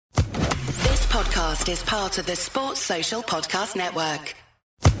podcast is part of the Sports Social Podcast Network.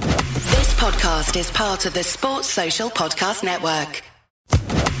 This podcast is part of the Sports Social Podcast Network.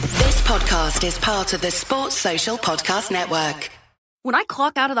 This podcast is part of the Sports Social Podcast Network. When I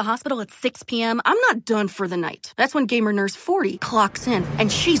clock out of the hospital at 6 p.m., I'm not done for the night. That's when Gamer Nurse 40 clocks in, and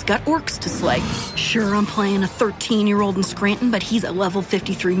she's got orcs to slay. Sure, I'm playing a 13-year-old in Scranton, but he's a level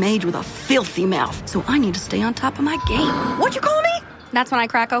 53 mage with a filthy mouth, so I need to stay on top of my game. What'd you call me? That's when I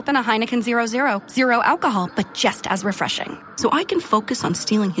crack open a Heineken 0.0. Zero alcohol, but just as refreshing. So I can focus on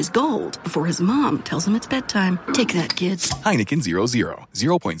stealing his gold before his mom tells him it's bedtime. Take that, kids. Heineken 0.0.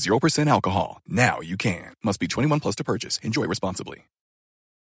 0.0% alcohol. Now you can. Must be 21 plus to purchase. Enjoy responsibly.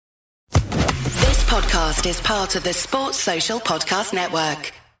 This podcast is part of the Sports Social Podcast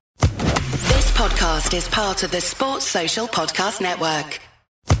Network. This podcast is part of the Sports Social Podcast Network.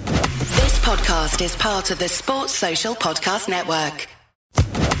 This podcast is part of the Sports Social Podcast Network.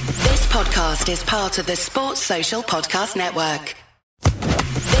 This podcast is part of the Sports Social Podcast Network.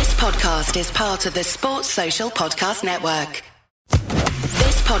 This podcast is part of the Sports Social Podcast Network.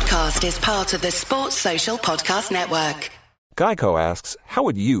 This podcast is part of the Sports Social Podcast Network. Geico asks, how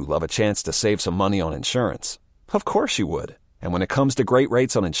would you love a chance to save some money on insurance? Of course you would. And when it comes to great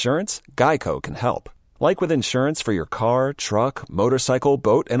rates on insurance, Geico can help. Like with insurance for your car, truck, motorcycle,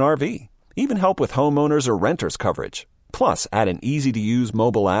 boat, and RV. Even help with homeowners or renters coverage. Plus, add an easy-to-use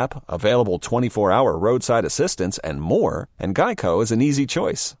mobile app, available 24-hour roadside assistance, and more, and Geico is an easy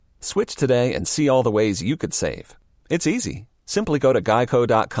choice. Switch today and see all the ways you could save. It's easy. Simply go to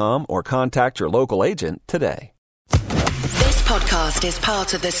geico.com or contact your local agent today. This podcast is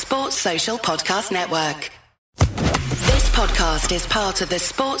part of the Sports Social Podcast Network. This podcast is part of the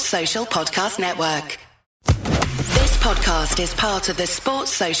Sports Social Podcast Network. This podcast is part of the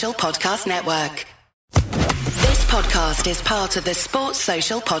Sports Social Podcast Network. This podcast is part of the Sports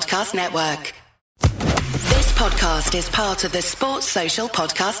Social Podcast Network. This podcast is part of the Sports Social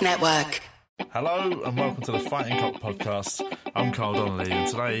Podcast Network. Hello and welcome to the Fighting Cock Podcast. I'm Carl Donnelly and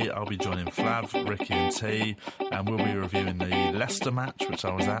today I'll be joining Flav, Ricky and T, and we'll be reviewing the Leicester match, which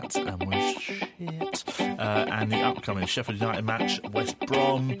I was at and was shit, and the upcoming Sheffield United match, West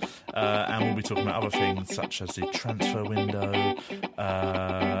Brom, and we'll be talking about other things such as the transfer window,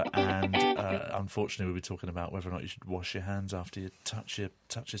 and unfortunately we'll be talking about whether or not you should wash your hands after you touch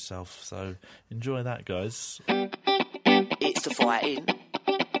yourself. So enjoy that, guys. It's the fighting.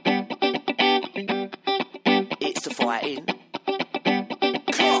 It's the fighting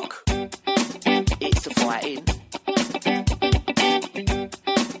cock. It's the fighting.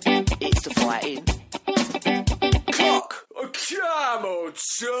 It's the fighting cock. Come on,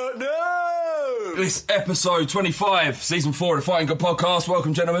 no! This episode 25, season 4 of the Fighting Cock Podcast.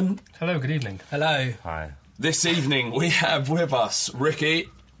 Welcome, gentlemen. Hello, good evening. Hello. Hi. This evening we have with us Ricky,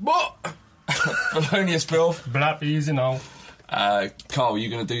 what? Felonious Filth. Blappies and all. Carl, you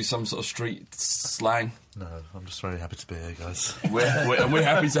going to do some sort of street slang? No, I'm just very happy to be here, guys. We're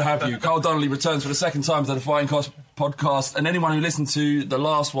happy to have you. Carl Donnelly returns for the second time to the Fighting Cock Podcast, and anyone who listened to the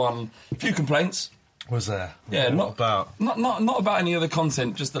last one, a few complaints. Was there? Yeah, not about not about any other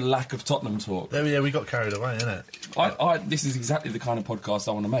content, just the lack of Tottenham talk. Yeah, we got carried away, innit? This is exactly the kind of podcast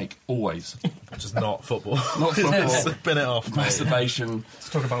I want to make, always. Just not football. Not football. Spin it off, mate. Masturbation. Let's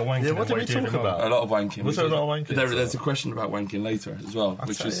talk about wanking. Yeah, what did we talk about? A lot of wanking. Was there a lot of wanking? There's a question about wanking later as well, I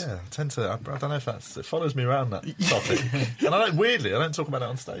don't know if it follows me around that topic. And I don't talk about it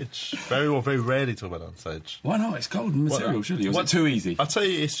on stage. Very rarely talk about it on stage. Why not? It's golden material, surely. Or is it too easy? I'll tell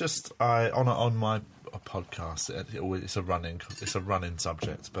you, it's just on my podcast, it's a running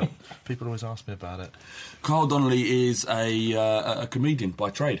subject, but people always ask me about it. Carl Donnelly is a comedian by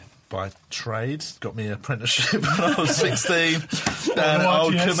trade. By trade, got me an apprenticeship when I was 16 down at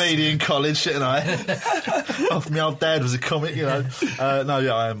old comedian college, didn't I? My old dad was a comic, you know.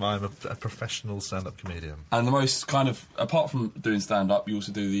 I'm a professional stand-up comedian. And the most kind of, apart from doing stand-up, you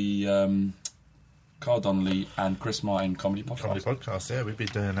also do the Carl Donnelly and Chris Martin comedy podcast. Yeah, we've been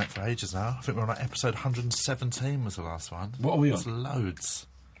doing that for ages now. I think we're on episode 117 was the last one. What are we on? It's loads.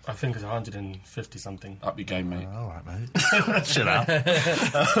 I think it's 150 something. Up your game, mate. All right, mate. Chill out. But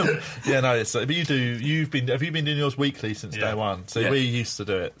have you been doing yours weekly since day one? So we used to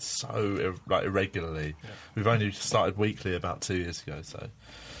do it so irregularly. Yeah. We've only started weekly about 2 years ago. So,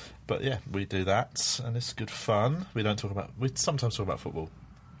 but yeah, we do that, and it's good fun. We sometimes talk about football.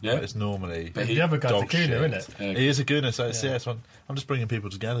 Yeah, but it's normally. But the other guy's a gooner, isn't it? Yeah. He is a gooner, so it's I'm just bringing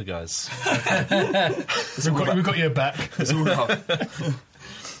people together, guys. We've got your back. It's all love.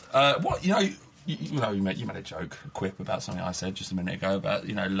 you made a joke, a quip about something I said just a minute ago about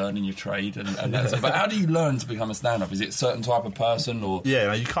learning your trade and that. But how do you learn to become a stand-up? Is it a certain type of person or?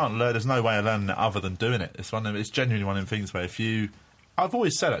 Yeah, you can't learn. There's no way of learning it other than doing it. It's genuinely one of the things where I've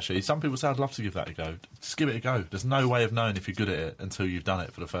always said actually, some people say I'd love to give that a go. Just give it a go. There's no way of knowing if you're good at it until you've done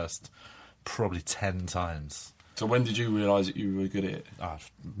it for the first probably 10 times. So when did you realise that you were good at it?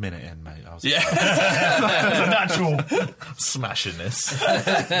 Minute in, mate. I was Yeah, It's a natural. smashing this.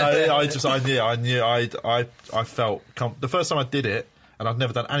 No, I knew. I felt the first time I did it, and I'd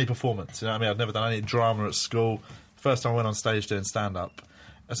never done any performance. You know what I mean? I'd never done any drama at school. First time I went on stage doing stand up.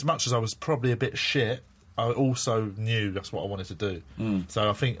 As much as I was probably a bit shit, I also knew that's what I wanted to do. So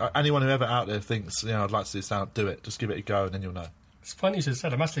I think anyone who ever out there thinks, I'd like to do stand up, do it. Just give it a go, and then you'll know. It's funny you should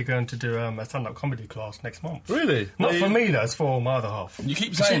said. I'm actually going to do a stand-up comedy class next month. Really? Not for me, though. It's for my other half. you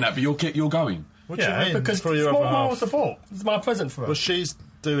keep saying that, but you're going. What do you mean? Because for it's your more other moral half? support. It's my present for her. Well, she's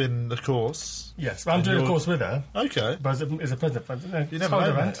doing the course. Yes, but I'm And doing a you're- course with her. Okay. But as a present for her. You never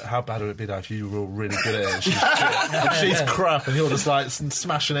know, mate. How bad would it be though if you were all really good at it and she's shit, and she's crap and you're just like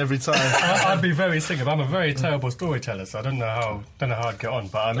smashing every time? I'd be very sick of. I'm a very terrible storyteller, so I don't know how I'd get on.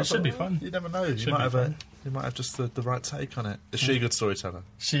 But it should be fun. You never know. You Should might be have fun. you might have just the right take on it. Is she a good storyteller?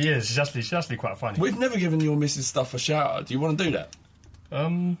 She is. She's actually quite funny. We've never given your missus stuff a shout out. Do you want to do that?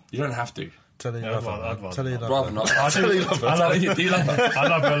 You don't have to. Tell her you Yeah, love I'd her. rather Tell her you not. love Rather her. not. I Tell her you love her. I love, Do you love her? I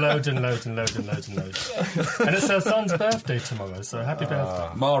love her loads and loads and loads and loads and loads. And it's her son's birthday tomorrow, so happy birthday.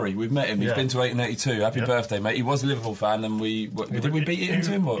 Mari, we've met him. He's Yeah. been to 1882. Happy Yeah. birthday, mate. He was a Liverpool fan, and did we beat it into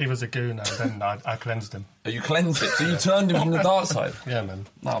him? Or? He was a goon, and then I cleansed him. You cleansed it, so you turned him from the dark side. Yeah, man.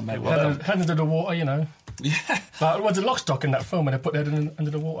 No, mate. Well, Head into the water, yeah, But was it Lockstock in that film when they put their head under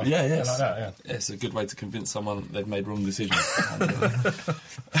the water? yeah, Like that, yeah. It's a good way to convince someone they've made wrong decisions.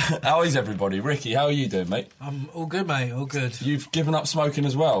 How is everybody? Ricky, how are you doing, mate? I'm all good, mate. All good. You've given up smoking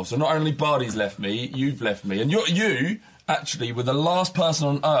as well. So not only Barney's left me, you've left me, and you actually were the last person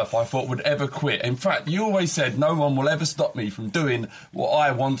on earth I thought would ever quit. In fact, you always said no one will ever stop me from doing what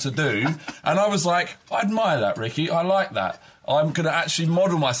I want to do, and I was like, I admire that, Ricky. I like that. I'm going to actually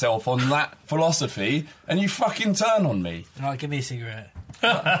model myself on that philosophy, and you fucking turn on me. Right, give me a cigarette.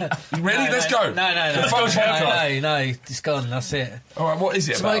 Really? Let's go. No. Let's go, podcast. No, it's gone. That's it. All right, what is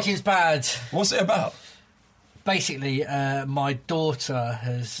it about? Smoking's bad. What's it about? Basically, my daughter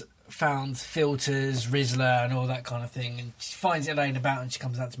has found filters, Rizzler, and all that kind of thing, and she finds it laying about, and she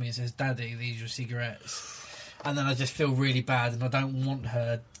comes out to me and says, "Daddy, these are cigarettes." And then I just feel really bad, and I don't want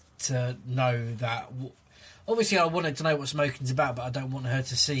her to know that. Obviously, I wanted to know what smoking's about, but I don't want her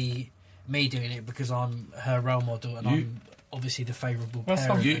to see me doing it because I'm her role model, and I'm obviously the favourable That's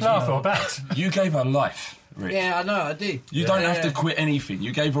parent. something I feel bad. You gave her life, Rick. Yeah, I know, I do. You don't have to quit anything.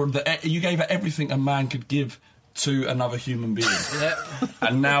 You gave her everything a man could give to another human being. Yeah.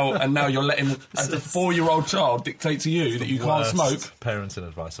 And now you're letting a 4-year-old child dictate to you that you can't smoke. Parenting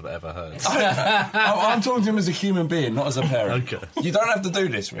advice I've ever heard. I'm talking to him as a human being, not as a parent. Okay. You don't have to do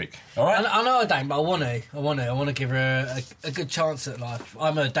this, Rick. All right? I know I don't, but I want to. I want to give her a good chance at life.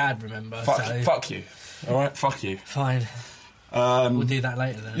 I'm her dad, remember? So Fuck you. All right? Fuck you. fine. We'll do that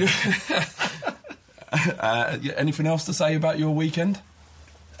later then. Anything else to say about your weekend?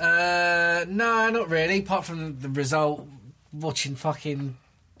 No, not really. Apart from the result, watching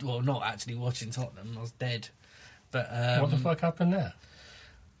not actually watching Tottenham. I was dead. But What the fuck happened there?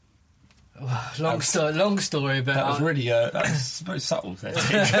 long story. But That was really that was very subtle.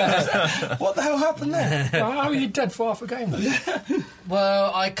 What the hell happened there? How are you dead for half a game then?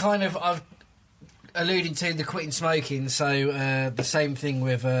 well, I've alluding to the quitting smoking. So the same thing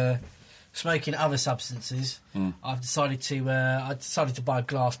with smoking other substances. I've decided to buy a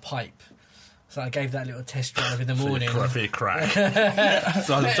glass pipe. So I gave that a little test drive in the morning. For your crack.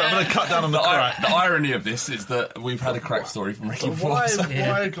 So I'm going to cut down on the crack. The irony of this is that we've had a crack story from Ricky before. Why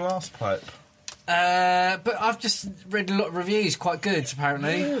Yeah. a glass pipe? But I've just read a lot of reviews, quite good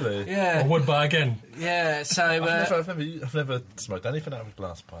apparently. Really? I Yeah, would buy again. yeah. So I've never smoked anything out of a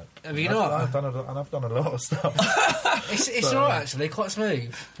glass pipe. Have you not? I've done a lot of stuff. it's all right actually, quite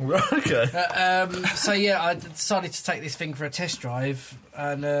smooth. Okay. So yeah, I decided to take this thing for a test drive,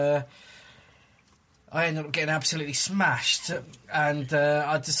 and I ended up getting absolutely smashed. And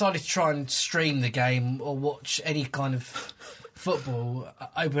I decided to try and stream the game or watch any kind of football.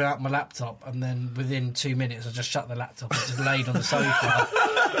 I opened up my laptop, and then within 2 minutes, I just shut the laptop and just laid on the sofa.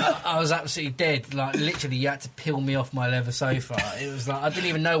 I was absolutely dead. Like literally, you had to peel me off my leather sofa. It was like I didn't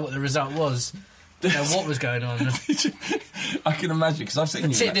even know what the result was. what was going on. I can imagine, because I've seen you.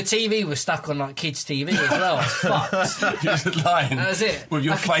 The TV was stuck on like kids' TV as well. I was fucked. You're just lying. That was it. With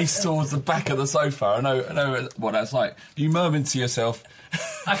your face towards the back of the sofa. I know what that's like. You murmured to yourself.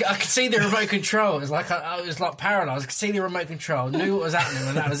 I could see the remote control. It was like I was like paralysed. I could see the remote control, knew what was happening,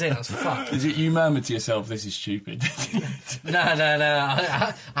 and that was it. I was fucked. You murmured to yourself, "This is stupid." No.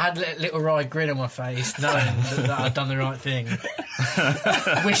 I had a little wry grin on my face, knowing that I'd done the right thing.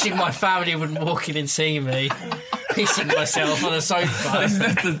 Wishing my family wouldn't walk in and see me, pissing myself on the sofa.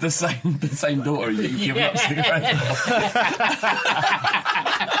 Isn't that the same daughter you've given up cigarettes?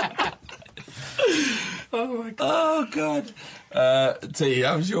 Oh my god! Oh god! T,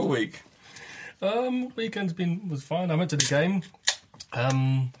 how was your week? Weekend's was fine. I went to the game.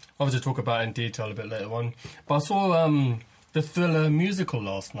 Obviously talk about it in detail a bit later on. But I saw the Thriller musical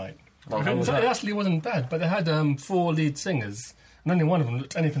last night. It actually wasn't bad, but they had 4 lead singers, and only one of them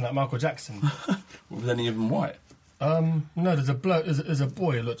looked anything like Michael Jackson. Was any of them white? No, there's a bloke. There's a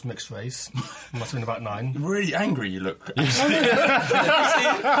boy who looks mixed race. Must have been about 9. Really angry you look. How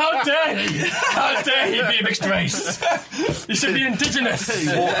dare he? How dare he be mixed race? You should be indigenous.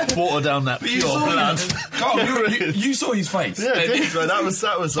 Water down that pure blood. Carl, you saw his face. Yeah, I did. That was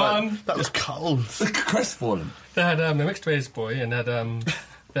cold. Crestfallen. They had a mixed race boy, and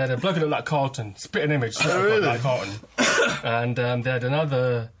they had a bloke who looked like Carlton, spitting image, like Carlton, and they had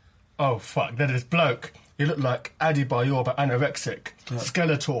another. Oh fuck! They had this bloke. He looked like Adebayor, but anorexic.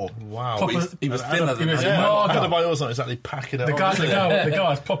 Skeletor. Wow. He was thinner than Adebayor's not exactly packing it the guy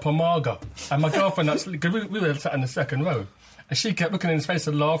was proper Marga. And my girlfriend, because we were sat in the second row, and she kept looking in his face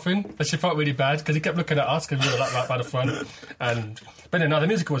and laughing, and she felt really bad, because he kept looking at us, because we were like right by the front. But no, the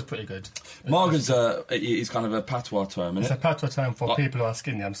musical was pretty good. Marga's is kind of a patois term, isn't it? It's a patois term for people who are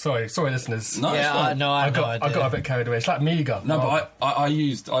skinny. I'm sorry, listeners. No, I got a bit carried away. It's like Miga. No, but I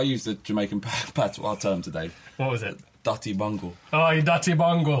used the Jamaican patois term today. What was it? Dirty bungle. Oh, you dirty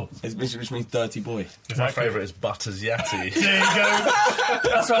bungle. Which means dirty boy. My favourite is Butters Yachty. There you go.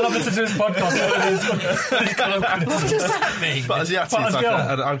 That's why I love listening to this podcast. What does that mean? Butters Yachty is like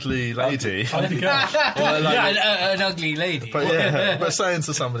an ugly lady. Ugly girl. An ugly lady. But saying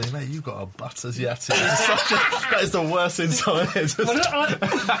to somebody, mate, you've got a Butters Yachty. That is the worst insult.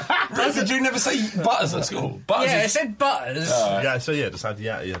 Did you never say Butters at school? Butters I said Butters. Just had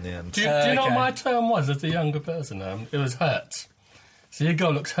Yachty in the end. Do you know what my term was as a younger person? It was hurt. So your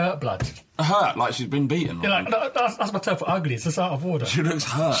girl looks hurt blood. Hurt? Like she's been beaten? Yeah, like, that's my term for ugly. It's just out of order. She looks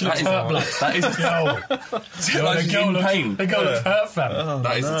hurt. She looks hurt blood. That is like she's in pain. The girl looks hurt, fam.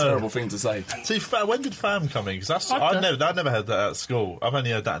 That is a terrible thing to say. See, when did fam come in? Because I'd never heard that at school. I've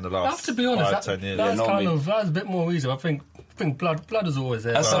only heard that in the last I have to be honest, 5-10 years. That's a bit more easy. I think blood is always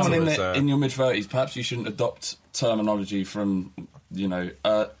there. As someone in your mid-30s, perhaps you shouldn't adopt terminology from, inner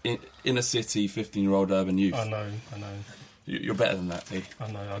city, 15-year-old urban youth. I know. You're better than that, T.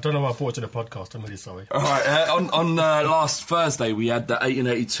 I know. I don't know why I brought it to the podcast. I'm really sorry. All right. On last Thursday, we had the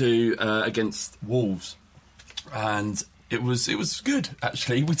 1882 against Wolves, and it was good.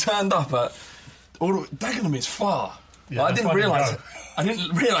 Actually, we turned up at Dagenham is far. Yeah, I didn't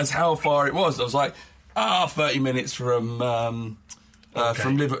realise how far it was. I was like, 30 minutes from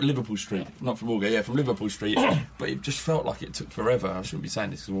Liverpool Street, not from Aldgate. Yeah, from Liverpool Street. But it just felt like it took forever. I shouldn't be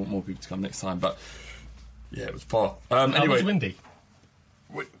saying this because I want more people to come next time, but. Yeah, it was far. Anyway, it was windy.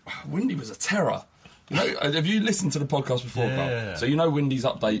 Windy was a terror. Have you listened to the podcast before, Carl? So you know Windy's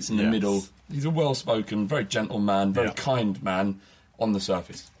updates in the middle. He's a well-spoken, very gentle man, very kind man on the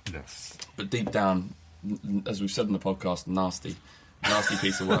surface. Yes. But deep down, as we've said in the podcast, nasty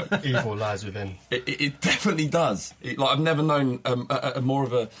piece of work. Evil lies within. It definitely does. I've never known more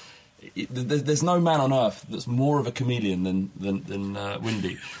of a... There's no man on earth that's more of a chameleon than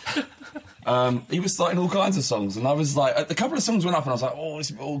Windy. He was starting all kinds of songs, and I was like, a couple of songs went up, and I was like, oh,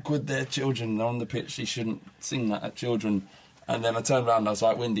 it's a bit awkward. They're children. They're on the pitch. He shouldn't sing that at children. And then I turned around, and I was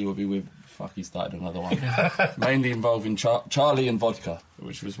like, Windy will be with. Fuck, he started another one, mainly involving Charlie and Vodka,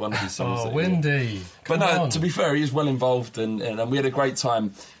 which was one of his songs. Oh, Windy! But no, to be fair, he is well involved, and we had a great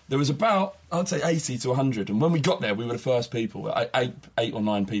time. There was about, I'd say, 80 to 100, and when we got there, we were the first people, eight or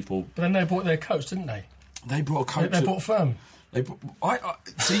 9 people. But then they brought their coach, didn't they? They brought a coach. They brought firm. I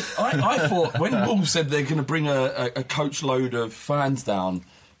thought when Wolves said they're going to bring a coach load of fans down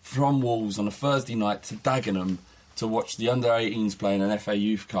from Wolves on a Thursday night to Dagenham to watch the under-18s playing an FA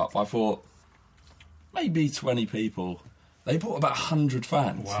Youth Cup, I thought maybe 20 people. They brought about 100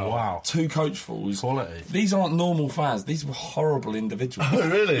 fans. Wow. 2 coachfuls. Quality. These aren't normal fans. These were horrible individuals. Oh,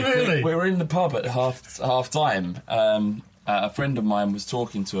 really? We were in the pub at half time. A friend of mine was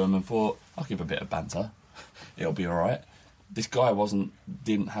talking to him and thought, I'll give a bit of banter. It'll be all right. this guy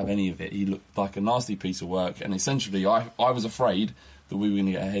didn't have any of it. He looked like a nasty piece of work, and essentially, I was afraid that we were going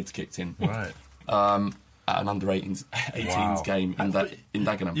to get our heads kicked in. Right. At an under 18s game in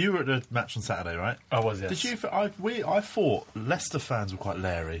Dagenham. You were at the match on Saturday, right? I was, yes. Did you? I thought Leicester fans were quite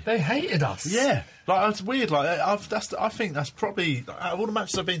leery. They hated us. Yeah, like it's weird. Like I think that's probably out of all the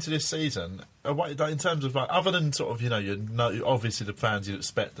matches I've been to this season. Like, in terms of other than sort of obviously the fans you'd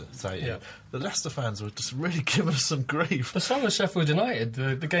expect to say, the Leicester fans were just really giving us some grief. But so was Sheffield United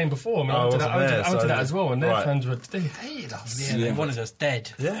the game before. I went to that as well, and their fans they hated us. Yeah, they wanted us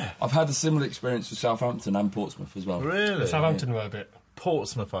dead. Yeah, I've had a similar experience with Southampton and Portsmouth as well. Really, Southampton were a bit.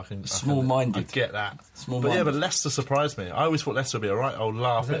 Portsmouth, small-minded. I get that. Small-minded. But Leicester surprised me. I always thought Leicester would be a right old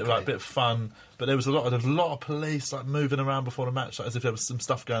laugh, a bit of fun. But there was a lot of police moving around before the match, as if there was some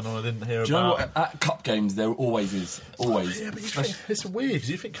stuff going on I didn't hear about. Do you know what? At cup games, there always is. Always. Yeah, but it's weird because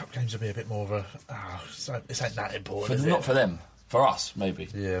you think cup games would be a bit more of a. This ain't that important. Not for them. For us, maybe.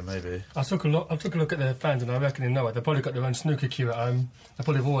 Yeah, maybe. I took a look at their fans, and I reckon you know it. They've probably got their own snooker queue at home. They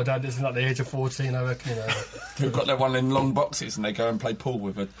probably have all had this at the age of 14. I reckon They've got their one in long boxes, and they go and play pool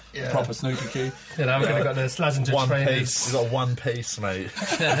with a proper snooker queue. Yeah, I reckon they've got their Slazenger one trainers. Piece. You've got one piece, mate.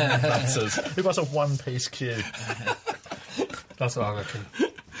 Matters. Who got a one-piece queue? That's what I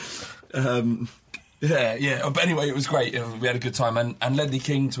reckon. Yeah. But anyway, it was great. We had a good time, and Ledley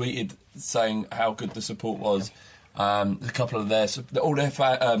King tweeted saying how good the support was. A couple of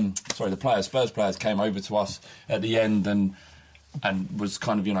the players, Spurs players, came over to us at the end and was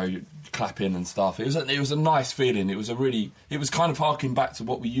kind of clapping and stuff. It was a nice feeling. It was kind of harking back to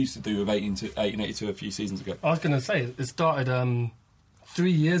what we used to do with 1882 a few seasons ago. I was going to say it started 3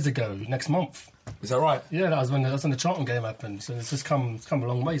 years ago next month. Is that right? Yeah, that's when the Charlton game happened. So it's just come a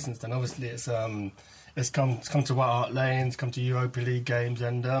long way since then. Obviously, it's come to White Hart Lane, it's come to Europa League games,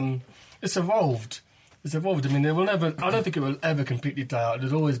 and it's evolved. It's evolved. I mean, I don't think it will ever completely die out.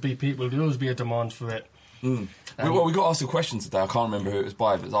 There'll always be people. There'll always be a demand for it. We got asked a question today. I can't remember who it was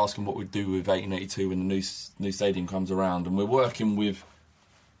by, but it was asking what we'd do with 1882 when the new stadium comes around. And we've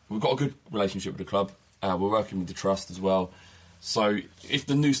got a good relationship with the club. We're working with the trust as well. So if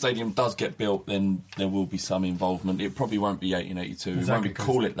the new stadium does get built, then there will be some involvement. It probably won't be 1882. Exactly, we won't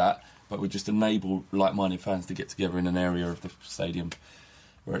call it that, but we just enable like-minded fans to get together in an area of the stadium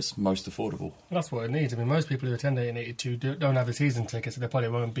where it's most affordable. That's what it needs. I mean, most people who attend 1882 don't have a season ticket, so they probably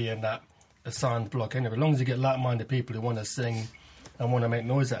won't be in that assigned block anyway. As long as you get like-minded people who want to sing and want to make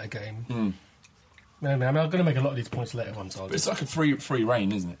noise at a game. I'm going to make a lot of these points later on. So it's like a free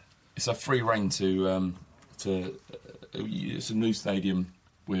reign, isn't it? It's a free reign to it's a new stadium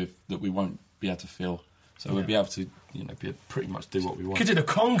that we won't be able to fill, so we'll be able to pretty much do what we want. Could do the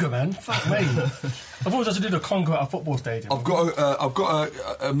Congo, man. Fuck me. I've always had to do the Congo at a football stadium. I've got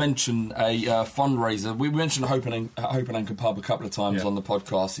to mention a fundraiser. We mentioned Hope and Anchor Pub a couple of times on the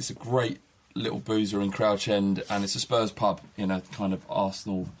podcast. It's a great little boozer in Crouch End, and it's a Spurs pub in a kind of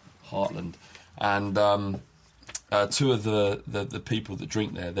Arsenal heartland. And two of the people that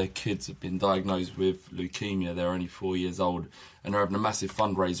drink there, their kids have been diagnosed with leukemia. They're only 4 years old, and they're having a massive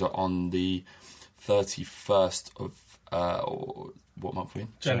fundraiser on the 31st of what month are we in?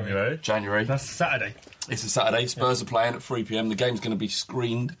 January. That's Saturday. It's a Saturday. Spurs are playing at 3 p.m. The game's going to be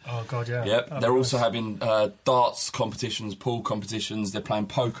screened. Oh God, yeah. Yep. They're also having darts competitions, pool competitions. They're playing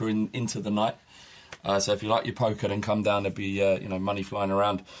poker into the night. So if you like your poker, then come down. There'll be money flying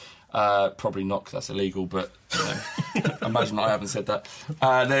around. Probably not, because that's illegal, but imagine I haven't said that.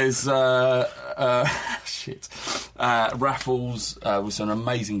 There's raffles with some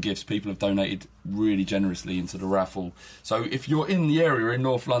amazing gifts. People have donated really generously into the raffle. So if you're in the area in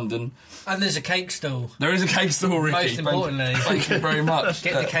North London... And there's a cake stall. There is a cake stall, Ricky. Most importantly. Thank you very much.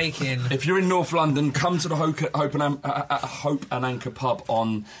 Get the cake in. If you're in North London, come to the Hope and Anchor Pub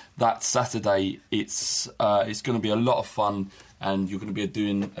on that Saturday. It's going to be a lot of fun, and you're going to be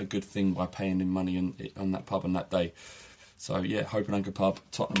doing a good thing by paying in money on that pub on that day. So, yeah, Hope and Anchor Pub,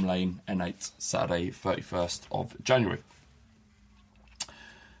 Tottenham Lane, N8, Saturday, 31st of January.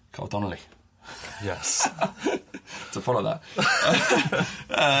 Carl Donnelly. Yes. To follow that.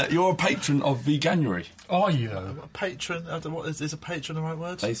 You're a patron of Veganuary. Are you, though? A patron? Is a patron the right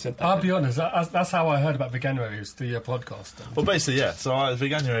word? They said that. I'll be honest, that's how I heard about Veganuary, was through your podcast. Well, basically, yeah. So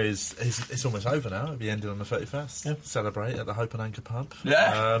Veganuary it's almost over now. It'll be ending on the 31st. Yeah. Celebrate at the Hope and Anchor Pub.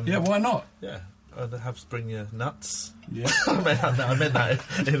 Yeah. Why not? Yeah. And have to bring your nuts. Yeah. I meant that.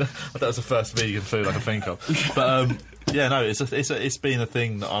 That was the first vegan food I could think of. But it's been a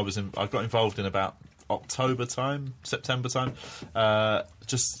thing that I got involved in about September time.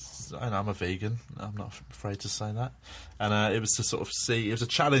 I'm a vegan. I'm not afraid to say that. And it was to sort of it was a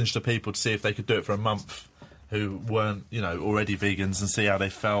challenge to people to see if they could do it for a month who weren't, already vegans and see how they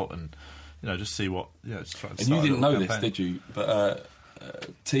felt and, just see what, just try and you didn't know this, did you? But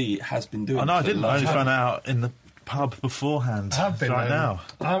T has been doing. I know, I didn't. I only time. found out in the pub beforehand. I have been right now.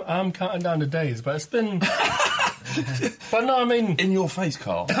 I'm counting down the days, but it's been. But no, I mean, in your face,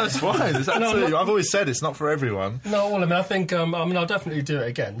 Carl. That's fine. It's absolutely. I've always said it's not for everyone. No, well, I mean, I think. I'll definitely do it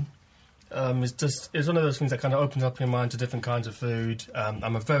again. It's one of those things that kind of opens up your mind to different kinds of food. I'm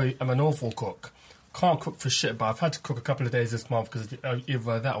an awful cook. Can't cook for shit, but I've had to cook a couple of days this month because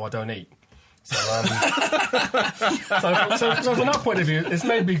either that or I don't eat. So, so from that point of view, it's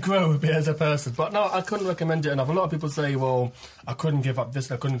made me grow a bit as a person. But no, I couldn't recommend it enough. A lot of people say, well, I couldn't give up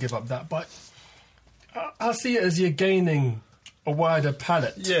this and I couldn't give up that. But I see it as you're gaining a wider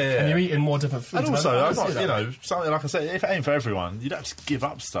palate. Yeah. And you're eating more different foods. And also, something like I said, if it ain't for everyone, you don't have to give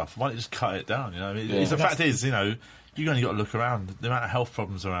up stuff. Why don't you just cut it down? The fact is, you only got to look around. The amount of health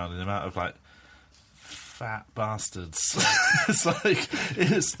problems around, and the amount of, fat bastards.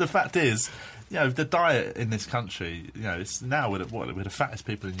 The fact is, the diet in this country, it's now we're the fattest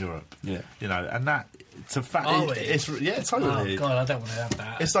people in Europe. Yeah. And that to fat. Totally. Oh God, I don't want to have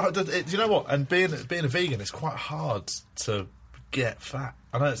that. It's like, you know what? And being a vegan, it's quite hard to get fat.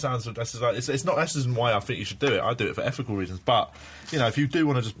 I know it sounds. It's not. This isn't why I think you should do it. I do it for ethical reasons. But if you do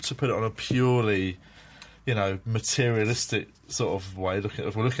want to put it on a purely, materialistic sort of way,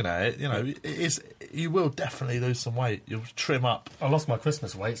 if we're looking at it, it is. You will definitely lose some weight. You'll trim up. I lost my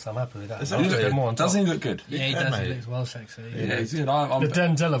Christmas weight, so I'm happy with that. Does he look good? Yeah, he does. He looks well sexy. Yeah, he's good. The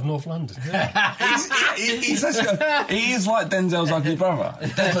Denzel of North London. He's he's like Denzel's ugly brother.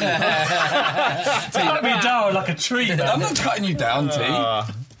 Cut me down like a tree. I'm not cutting you down, T.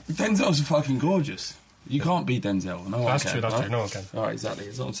 Denzel's fucking gorgeous. You can't be Denzel. No one can. That's true. No one can. All right, exactly.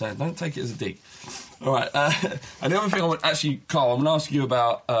 That's what I'm saying. Don't take it as a dig. All right. And the other thing Carl, I'm going to ask you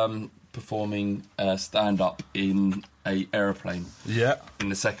about performing stand-up in a aeroplane. Yeah. In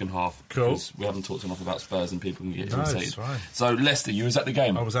the second half. Cool. Because we haven't talked enough about Spurs and people can get irritated. That's right. So, Leicester, you was at the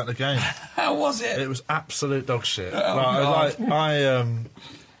game? I was at the game. How was it? It was absolute dog shit. Oh,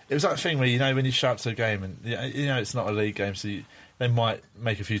 it was that thing where, when you show up to a game and, it's not a league game, so they might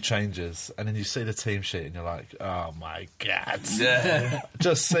make a few changes, and then you see the team sheet and you're like, oh my God. Yeah.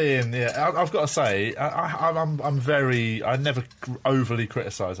 Just seeing, I've got to say, I'm very, I never overly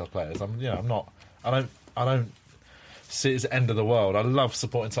criticise our players. I don't see it as the end of the world. I love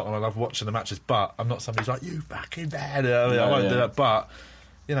supporting Tottenham, I love watching the matches, but I'm not somebody who's like, you fucking bad. I won't do that, but,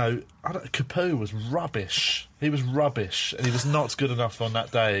 Capu was rubbish. He was rubbish, and he was not good enough on that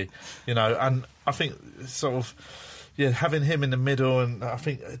day, and I think sort of, having him in the middle, and I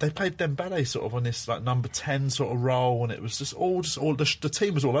think they played Dembele sort of on this number 10 sort of role, and it was just all the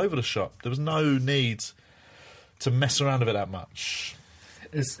team was all over the shop. There was no need to mess around with it that much.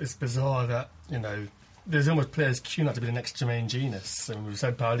 It's bizarre that there's almost players queuing up to be the next Jermaine Genius, and we've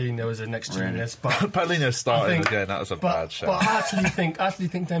said Paulinho is the next Genius, but Paulinho starting again. That was a bad show. But I actually think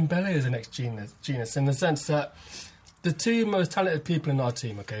Dembele is the next Genius in the sense that the two most talented people in our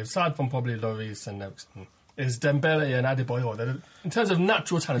team, aside from probably Lloris and Nelson, is Dembele and Adebayor. In terms of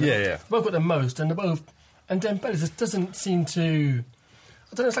natural talent, both got the most, and Dembele just doesn't seem to.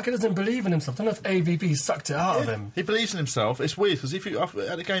 I don't know. It's like he doesn't believe in himself. I don't know if AVB sucked it out of him. He believes in himself. It's weird because if you at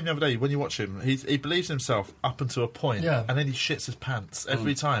the game the other day when you watch him, he believes in himself up until a point, and then he shits his pants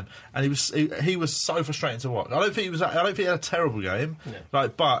every time. And he was so frustrating to watch. I don't think he had a terrible game,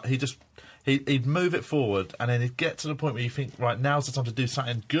 but he'd move it forward, and then he'd get to the point where you think, right, now's the time to do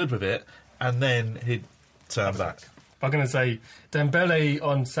something good with it, and then he'd turn back. I'm going to say Dembele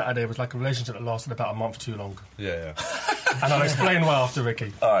on Saturday was like a relationship that lasted about a month too long. Yeah. And I'll explain why after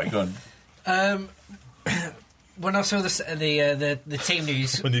Ricky. All right, go on. When I saw the team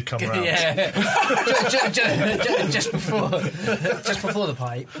news, when you come around, just before the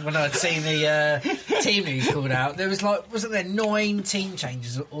pipe, when I'd seen the team news called out, there was wasn't there 9 team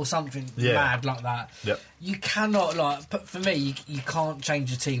changes or something mad like that? Yep. You cannot for me, you can't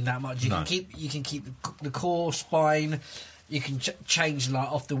change the team that much. You can keep the core spine. You can change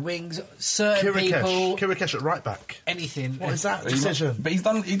off the wings. Certain people, Kirikesh at right back. Anything. What is that decision? But he's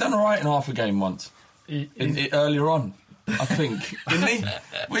done all right in half a game once. Earlier on, I think, didn't he?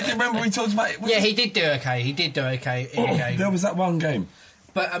 Remember we talked about it? He did do okay. He did do okay in a game. There was that one game.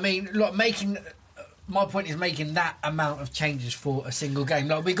 But I mean, my point is making that amount of changes for a single game.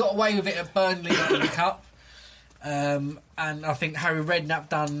 We got away with it at Burnley in the Cup, and I think Harry Redknapp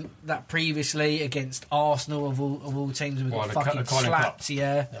done that previously against Arsenal of all teams. We got fucking slapped.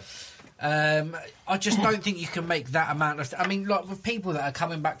 I just don't think you can make that amount of. I mean, with people that are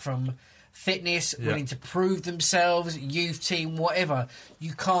coming back from fitness, willing to prove themselves, youth team, whatever.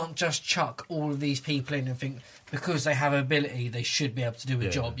 You can't just chuck all of these people in and think because they have ability they should be able to do a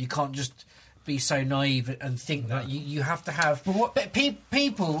job. You can't just be so naive and think that. You have to have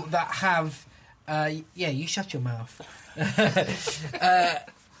people that have... you shut your mouth.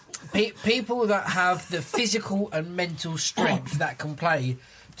 People that have the physical and mental strength that can play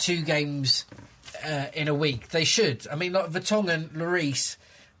 2 games in a week. They should. I mean, like Vertonghen, Lloris,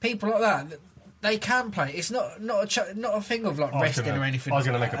 people like that, they can play. It's not a thing of like resting or anything. I was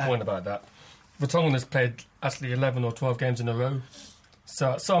going to make a point about that. Vertonghen has played actually 11 or 12 games in a row,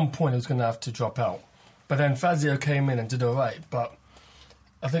 so at some point he was going to have to drop out. But then Fazio came in and did all right. But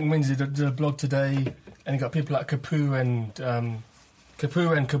I think Windsor did a blog today, and you got people like Capu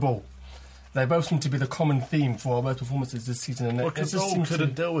and Cabal. They both seem to be the common theme for our worst performances this season. And Cabal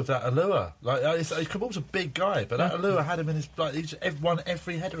couldn't deal with that Allure. Cabal's a big guy, but that Allure had him in his... he just won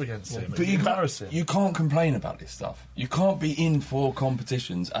every header against him. But you can't complain about this stuff. You can't be in 4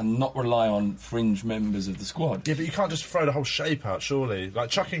 competitions and not rely on fringe members of the squad. Yeah, but you can't just throw the whole shape out, surely. Like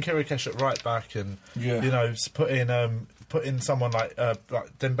chucking Kirikesh at right back and, put in someone like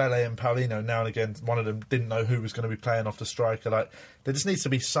Dembele and Paulinho now and again. One of them didn't know who was going to be playing off the striker. Like, there just needs to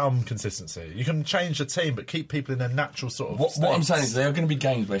be some consistency. You can change the team, but keep people in their natural sort of What I'm saying is there are going to be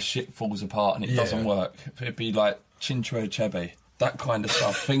games where shit falls apart and it doesn't work. It'd be like Chinchua Chebe, that kind of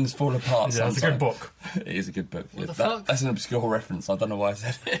stuff. Things fall apart sometimes. It's a good book. It is a good book. That's an obscure reference. I don't know why I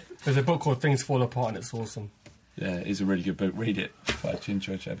said it. There's a book called Things Fall Apart and it's awesome. Yeah, it is a really good book. Read it by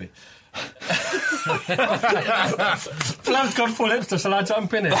Chinchua Chebe. Flav's gone full hipster, shall I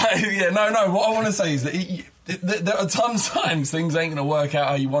jump in it? No. What I want to say is that there are times things ain't going to work out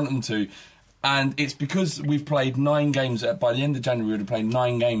how you want them to, and it's because we've played 9 games. By the end of January, we would have played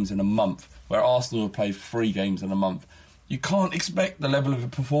 9 games in a month, where Arsenal have played 3 games in a month. You can't expect the level of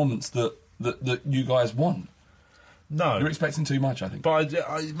performance that you guys want. No, you're expecting too much, I think. But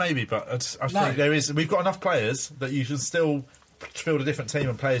I think there is. We've got enough players that you can still field a different team,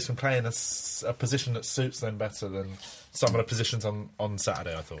 and players can play in a position that suits them better than some of the positions on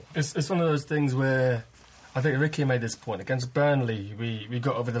Saturday. I thought it's one of those things where I think Ricky made this point against Burnley. We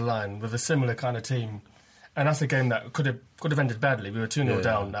got over the line with a similar kind of team, and that's a game that could have ended badly. We were 2-0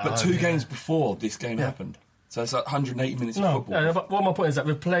 down. But 2 games before this game happened, so it's like 180 minutes of football. Yeah, but what my point is that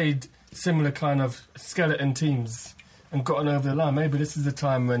we've played similar kind of skeleton teams and gotten over the line. Maybe this is the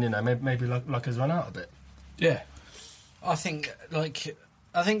time when maybe luck has run out a bit. Yeah. I think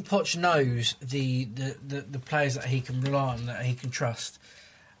Poch knows the players that he can rely on, that he can trust,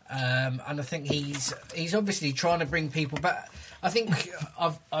 and I think he's obviously trying to bring people back. I think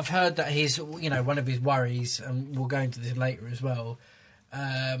I've heard that one of his worries, and we'll go into this later as well,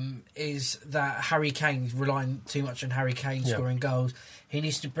 is that Harry Kane's relying too much on Harry Kane scoring goals. He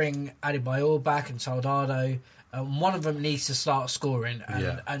needs to bring Adebayor back and Soldado. One of them needs to start scoring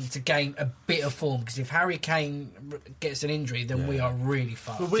and to gain a bit of form, because if Harry Kane gets an injury, then we are really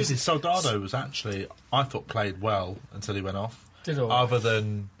fucked. Well, weirdly, Soldado was actually, I thought, played well until he went off. Other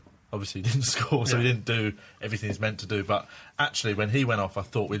than, obviously, he didn't score, so he didn't do everything he's meant to do. But actually, when he went off, I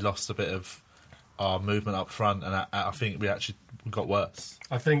thought we lost a bit of our movement up front, and I think we actually got worse.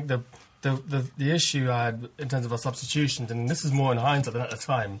 I think the issue I had in terms of our substitutions, and this is more in hindsight than at the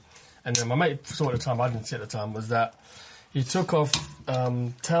time, and then my mate saw at the time, I didn't see at the time, was that he took off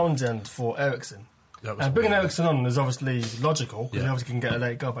Townsend for Ericsson. And bringing Ericsson on is obviously logical, because he obviously can get a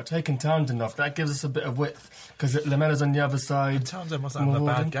late goal, but taking Townsend off, that gives us a bit of width, because Lamella's on the other side. And Townsend wasn't having a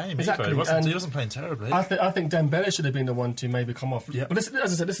bad game either. He wasn't playing terribly. I think Dembele should have been the one to maybe come off. But as I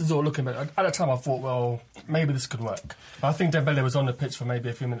said, this is all looking back. At the time I thought, well, maybe this could work. But I think Dembele was on the pitch for maybe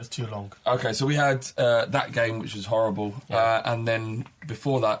a few minutes too long. Okay, so we had that game, which was horrible, and then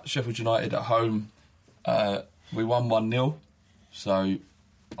before that, Sheffield United at home, we won 1-0, so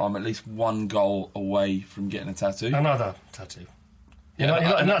I'm at least 1 goal away from getting a tattoo. Another tattoo. You're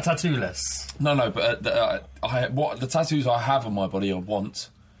not tattoo-less. No, but the tattoos I have on my body I want.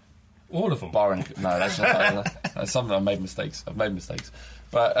 All of them? Barring... No, that's something I've made mistakes.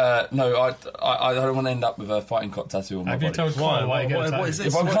 But no, I don't want to end up with a fighting cock tattoo on my body. Have you told why you get a tattoo? What is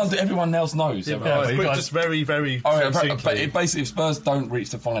if I can't do, everyone else knows. Just very, very... but basically, if Spurs don't reach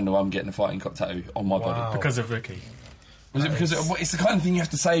the final, I'm getting a fighting cock tattoo on my body. Because of Ricky. Was it because it's the kind of thing you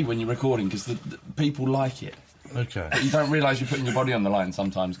have to say when you're recording, because the people like it. Okay. But you don't realise you're putting your body on the line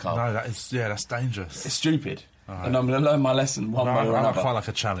sometimes, Carl. No, that's dangerous. It's stupid. and I'm going to learn my lesson one way or I another. quite like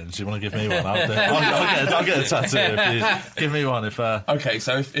a challenge. You want to give me one? I'll do it. I'll get a tattoo if you give me one. Okay,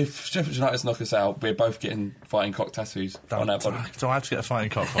 so if Sheffield United knock us out, we're both getting fighting cock tattoos on our body. Do I have to get a fighting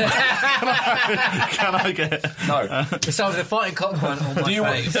cock one? Can I get... No. It's either the fighting cock one or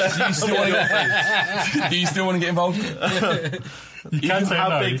my face. Do you still want to get involved? You can say How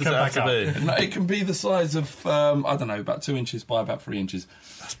no, big you does come it have back to out. be? No, it can be the size of, I don't know, about 2 inches by about 3 inches.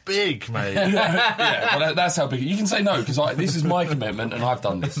 That's big, mate. Yeah, well, that's how big. You can say no, because this is my commitment and I've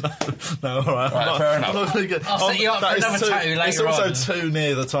done this. No, all right. Right, fair enough. I'm not gonna get, I'll set you up for that is another tattoo later It's also on. too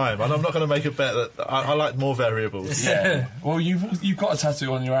near the time, and I'm not going to make a bet that I like more variables. Yeah. Well, you've got a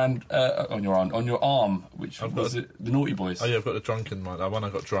tattoo on your hand, on your arm, which was it, the Naughty Boys. Oh yeah, I've got the drunken one. That one I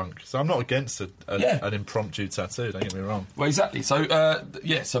got drunk. So I'm not against an impromptu tattoo. Don't get me wrong. Well, exactly. So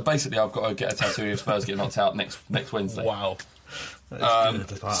so basically, I've got to get a tattoo if Spurs get knocked out next Wednesday. Wow. That is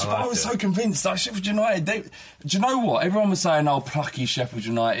good. I was so convinced. Like Sheffield United, do you know what? Everyone was saying, "Oh, plucky Sheffield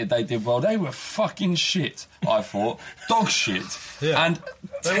United, they did well." They were fucking shit. I thought dog shit. Yeah. And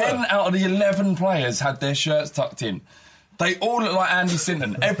 10 out of the 11 players had their shirts tucked in. They all look like Andy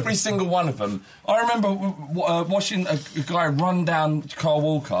Sinton, every single one of them. I remember watching a guy run down Carl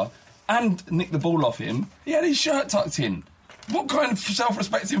Walker and nick the ball off him. He had his shirt tucked in. What kind of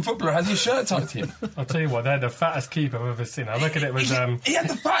self-respecting footballer has his shirt tucked in? I'll tell you what, they're the fattest keeper I've ever seen. I reckon it was... He had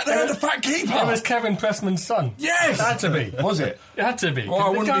the fat keeper. It was Kevin Pressman's son. Yes! It had to be. Was it? It had to be. Well, I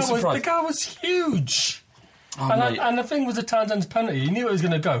wouldn't be surprised. The guy was huge. Oh, and the thing was the Townsend's penalty. You knew it was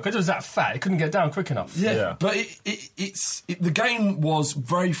going to go because it was that fat. It couldn't get down quick enough. Yeah. But the game was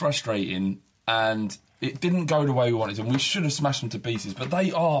very frustrating and it didn't go the way we wanted, and we should have smashed them to pieces. But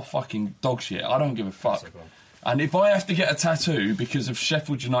they are fucking dog shit. I don't give a fuck. And if I have to get a tattoo because of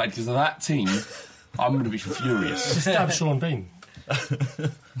Sheffield United, because of that team, I'm going to be furious. Just stab Sean Bean.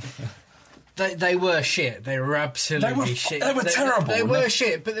 They were shit. They were absolutely shit. They were terrible. They were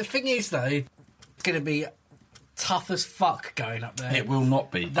shit. But the thing is, though, it's going to be tough as fuck going up there. It will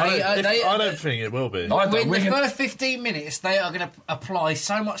not be. I don't think it will be. In the first 15 minutes, they are going to apply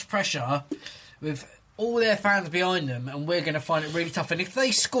so much pressure with all their fans behind them, and we're going to find it really tough. And if they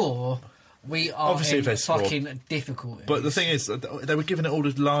score, we are Obviously, if they fucking difficult. But the thing is, they were giving it all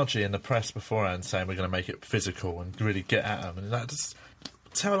largely in the press beforehand, saying we're going to make it physical and really get at them. And that just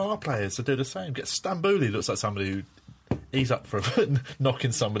tell our players to do the same. Get Stambouli looks like somebody who he's up for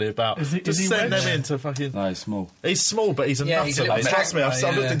knocking somebody about. Just send them into fucking. No, he's small. He's small, but he's a nutter. Mate. Trust me,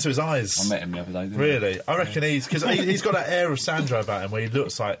 I've looked into his eyes. I met him the other day. Really, I reckon because he's got that air of Sandro about him where he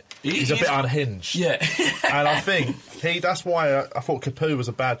looks like he's a bit unhinged. Yeah, and I think that's why I thought Capoue was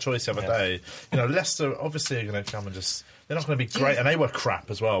a bad choice the other day. You know, Leicester obviously are going to come and just. They're not going to be great, and they were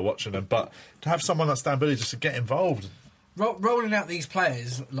crap as well watching them. But to have someone like Stambouli just to get involved. Rolling out these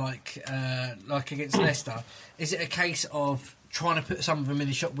players like against Leicester, is it a case of trying to put some of them in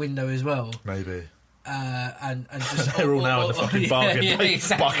the shop window as well? Maybe. And just they're all now in the fucking bargain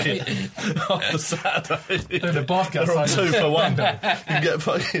exactly. bucket after Saturday. The basket they're on 2 for 1. window. You can get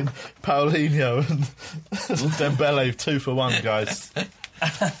fucking Paulinho and Dembele 2 for 1, guys.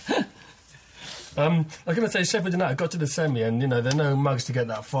 I was going to say Sheffield United got to the semi, and there are no mugs to get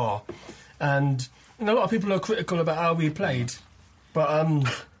that far, and a lot of people are critical about how we played, but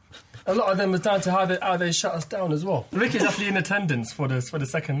a lot of them was down to how they shut us down as well. Ricky's actually in attendance for the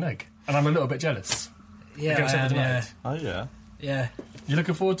second leg, and I'm a little bit jealous. Yeah, I am, yeah. Oh yeah, yeah. You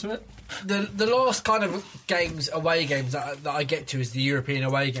looking forward to it? The last kind of away games that I get to is the European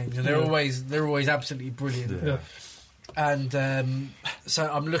away games, and they're always absolutely brilliant. Yeah. And so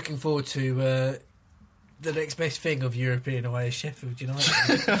I'm looking forward to the next best thing of European away is Sheffield United.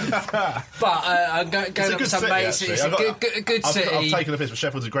 But I'm going up with some mates. It's a good city. I've taken the piss, but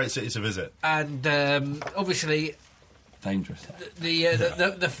Sheffield's a great city to visit. And obviously dangerous.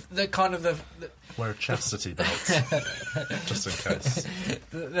 The kind of the wear a chastity belt just in case.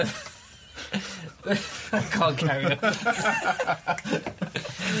 I can't carry on.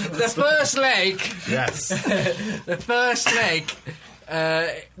 The first leg. Yes. The first leg.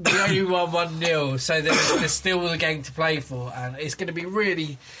 We only won 1-0, so there's still a game to play for, and it's going to be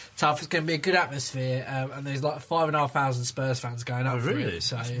really tough. It's going to be a good atmosphere, and there's like 5,500 Spurs fans going up. Really? For it,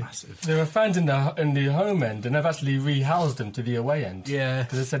 so that's massive. There are fans in the home end, and they've actually rehoused them to the away end. Yeah,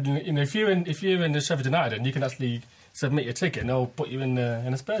 because they said if you're in the Sheffield United end, you can actually submit your ticket, and they'll put you in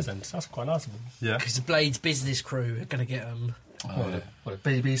the Spurs end. So that's quite nice of them. Yeah, because the Blades business crew are going to get them. What a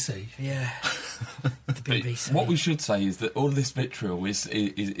BBC. Yeah. The BBC. What we should say is that all of this vitriol is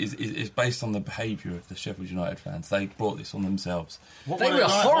based on the behaviour of the Sheffield United fans. They brought this on themselves. They were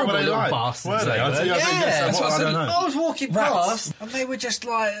horrible little bastards. Were they? I was walking past and they were just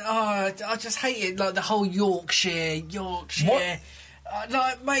like, oh, I just hated like the whole Yorkshire. What?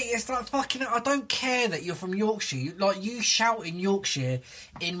 Like, mate, it's like fucking. I don't care that you're from Yorkshire. You shouting Yorkshire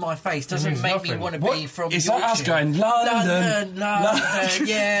in my face doesn't make me want to be from it's Yorkshire. Like us going London.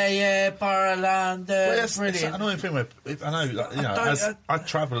 yeah, Borough London. Well, it's brilliant. an annoying thing where I know, like, you know, I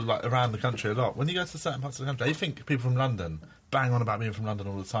travel like around the country a lot. When you go to certain parts of the country, you think people from London bang on about being from London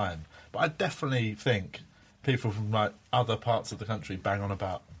all the time, but I definitely think people from like other parts of the country bang on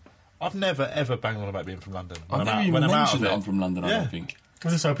about. I've never ever banged on about being from London. I've never even mentioned that I'm from London. I don't think.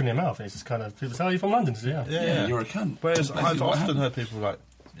 Well, just open your mouth. And it's just kind of people say, "Oh, you're from London?" Yeah, you're a cunt. Whereas I've often heard people like,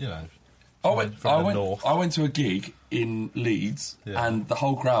 you know, north. I went to a gig in Leeds, and the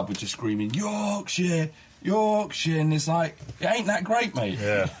whole crowd were just screaming Yorkshire, Yorkshire, and it's like, it ain't that great, mate.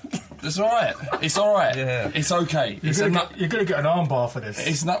 Yeah, it's all right. It's all right. Yeah, it's okay. You're going to get an armbar for this.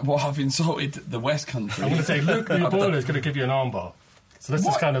 It's not what I've insulted the West Country. I'm going to say Luke the Baller is going to give you an armbar. So let's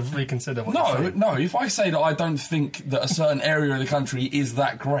just kind of reconsider what you're saying. No, if I say that I don't think that a certain area of the country is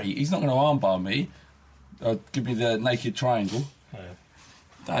that great, he's not going to armbar me. Give me the naked triangle. Oh,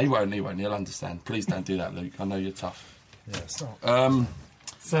 yeah. No, he won't, he'll understand. Please don't do that, Luke. I know you're tough. Yeah, it's not.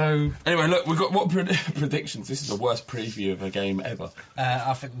 So... Anyway, look, we've got what predictions? This is the worst preview of a game ever.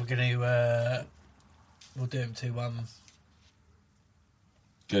 I think we're going to... we'll do them 2-1.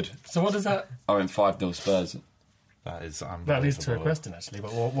 Good. So what does that... I went 5-0 Spurs. That is unbelievable. That leads to a question, actually,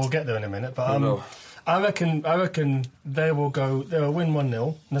 but we'll get there in a minute. But I reckon they will win 1-0. They'll win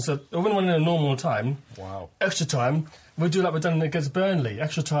 1-0 in a normal time. Wow. Extra time. We'll do like we've done against Burnley.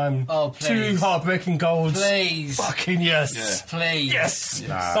 Extra time. Oh, please. 2 heartbreaking goals. Please. Fucking yes. Yeah. Please. Yes.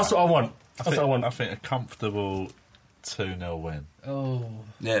 Nah. That's what I want. I think a comfortable 2-0 win. Oh.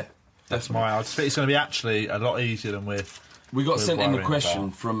 Yeah. I just think it's going to be actually a lot easier than we got sent in a question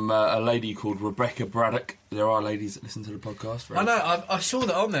from a lady called Rebecca Braddock. There are ladies that listen to the podcast. Right? I know, I saw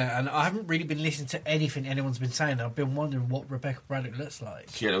that on there, and I haven't really been listening to anything anyone's been saying. I've been wondering what Rebecca Braddock looks like.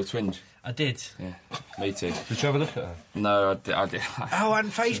 She had a little twinge. I did. Yeah, me too. Did you have a look at her? No, I did. Oh, and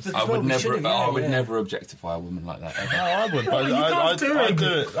Facebook I as well. would never objectify a woman like that. Ever. No, I wouldn't. I do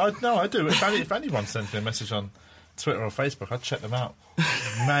it. I do. If anyone sends me a message on Twitter or Facebook, I'd check them out.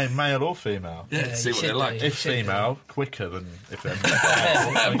 Male or female. Yeah, see what they're like. If female, quicker than if they're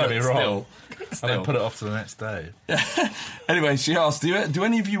male. Don't get me wrong. Still. And then put it off to the next day. Anyway, she asked, do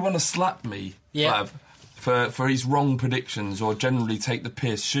any of you want to slap me, Flav, for his wrong predictions or generally take the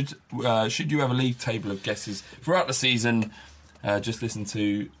piss? Should you have a league table of guesses throughout the season? Just listen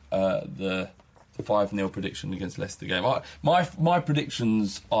to the 5-0 prediction against Leicester game. My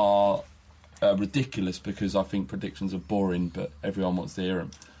predictions are ridiculous because I think predictions are boring, but everyone wants to hear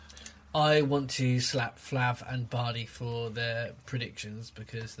them. I want to slap Flav and Bardi for their predictions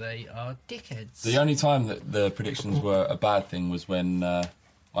because they are dickheads. The only time that the predictions were a bad thing was when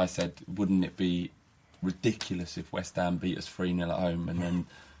I said, wouldn't it be ridiculous if West Ham beat us 3-0 at home, and then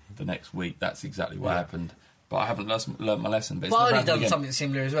the next week that's exactly what happened. But I haven't learnt my lesson. But Bardi done something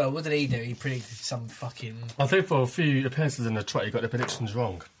similar as well. What did he do? He predicted some fucking... I think for a few appearances in the trot, he got the predictions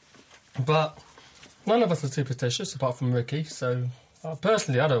wrong. But none of us are superstitious, apart from Ricky, so...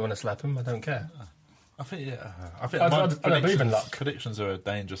 personally, I don't want to slap him. I don't care. I think I don't believe in luck. Predictions are a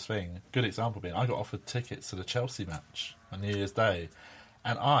dangerous thing. Good example being, I got offered tickets to the Chelsea match on New Year's Day,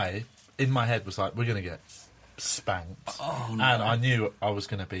 and I, in my head, was like, we're going to get spanked. Oh, no. And I knew I was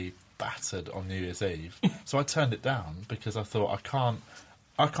going to be battered on New Year's Eve, so I turned it down because I thought I can't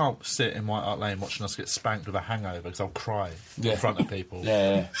sit in White Hart Lane watching us get spanked with a hangover because I'll cry in front of people.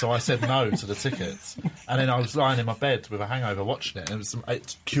 So I said no to the tickets, and then I was lying in my bed with a hangover watching it, and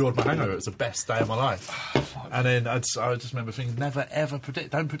it cured my hangover. It was the best day of my life. And then I just remember thinking, never ever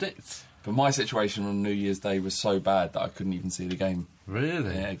predict. Don't predict. But my situation on New Year's Day was so bad that I couldn't even see the game.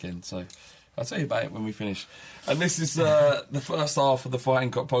 Really? Yeah, again. So I'll tell you about it when we finish. And this is the first half of the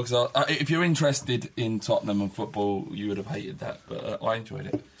Fighting Cock podcast. If you're interested in Tottenham and football, you would have hated that, but I enjoyed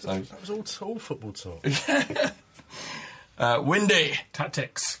it. So that was all football talk. Windy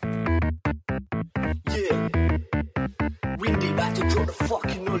tactics. Yeah, Windy about to drop the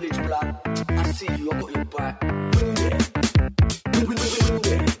fucking knowledge, blood. I see you, I got your back. Windy.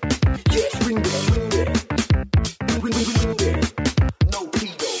 Yes, Windy. No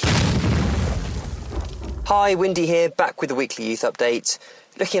pedo. Hi, Windy here, back with the weekly youth update,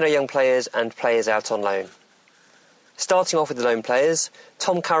 looking at our young players and players out on loan. Starting off with the loan players,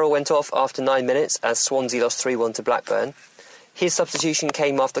 Tom Carroll went off after 9 minutes as Swansea lost 3-1 to Blackburn. His substitution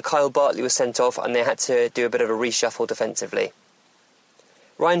came after Kyle Bartley was sent off and they had to do a bit of a reshuffle defensively.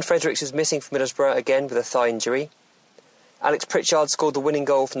 Ryan Fredericks was missing from Middlesbrough again with a thigh injury. Alex Pritchard scored the winning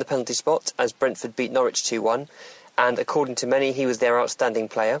goal from the penalty spot as Brentford beat Norwich 2-1, and according to many, he was their outstanding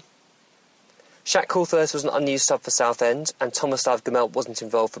player. Shaq Coulthurst was an unused sub for Southend, and Tomislav Gomelt wasn't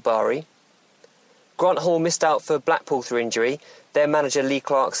involved for Bari. Grant Hall missed out for Blackpool through injury. Their manager Lee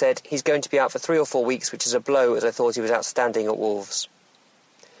Clark said, "He's going to be out for 3 or 4 weeks, which is a blow as I thought he was outstanding at Wolves."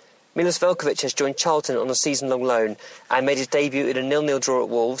 Milos Velkovic has joined Charlton on a season-long loan and made his debut in a 0-0 draw at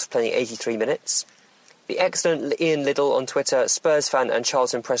Wolves, playing 83 minutes. The excellent Ian Liddell on Twitter, Spurs fan and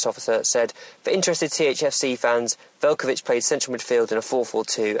Charlton press officer, said, "For interested THFC fans, Velkovic played central midfield in a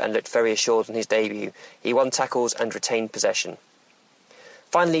 4-4-2 and looked very assured on his debut. He won tackles and retained possession."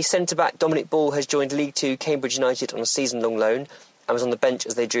 Finally, centre-back Dominic Ball has joined League Two Cambridge United on a season-long loan and was on the bench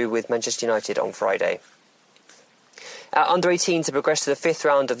as they drew with Manchester United on Friday. Our under-18s have progressed to the 5th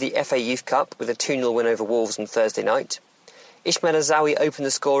round of the FA Youth Cup with a 2-0 win over Wolves on Thursday night. Ismail Azawi opened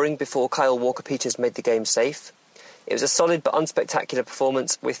the scoring before Kyle Walker-Peters made the game safe. It was a solid but unspectacular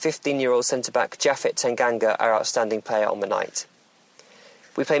performance, with 15-year-old centre-back Japhet Tanganga our outstanding player on the night.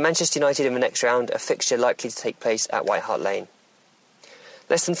 We play Manchester United in the next round, a fixture likely to take place at White Hart Lane.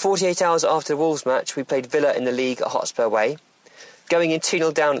 Less than 48 hours after the Wolves match, we played Villa in the league at Hotspur Way. Going in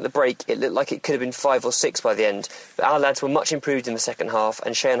 2-0 down at the break, it looked like it could have been 5 or 6 by the end, but our lads were much improved in the second half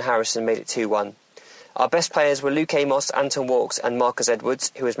and Shayan Harrison made it 2-1. Our best players were Luke Amos, Anton Walks and Marcus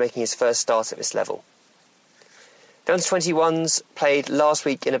Edwards, who was making his first start at this level. The under-21s played last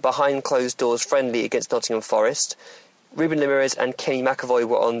week in a behind-closed-doors friendly against Nottingham Forest. Ruben Limeres and Kenny McAvoy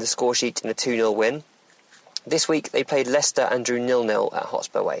were on the score sheet in the 2-0 win. This week they played Leicester and drew 0-0 at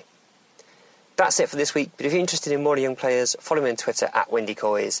Hotspur Way. That's it for this week, but if you're interested in more young players, follow me on Twitter at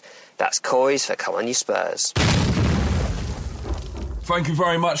WindyCoys. That's Coys for Come On You Spurs. Thank you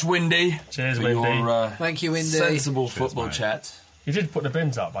very much, Windy. Cheers, for Windy. Your, Thank you, Windy. sensible Cheers, football mate. chat. You did put the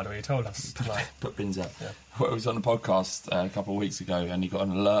bins up, by the way, you told us tonight. Put bins up. Yeah. Well, he was on the podcast a couple of weeks ago and he got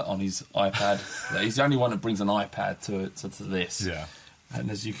an alert on his iPad. He's the only one that brings an iPad to this. Yeah.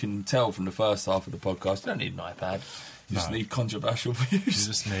 And as you can tell from the first half of the podcast, you don't need an iPad. You just need controversial views. You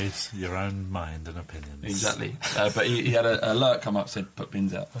just need your own mind and opinions. Exactly. But he had an alert come up, said, put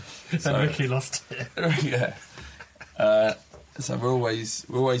bins out. So Ricky lost it. Yeah. So we're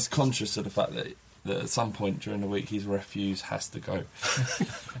always conscious of the fact that at some point during the week his refuse has to go.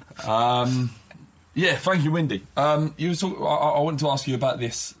 Yeah, thank you, Windy. I wanted to ask you about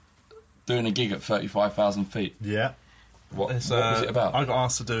this, doing a gig at 35,000 feet. Yeah. What was it about? I got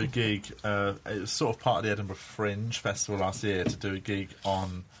asked to do a gig. It was sort of part of the Edinburgh Fringe Festival last year to do a gig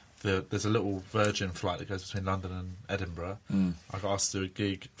on there's a little Virgin flight that goes between London and Edinburgh. I got asked to do a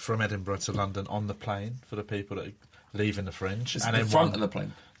gig from Edinburgh to London on the plane for the people that are leaving the Fringe. It's the front of the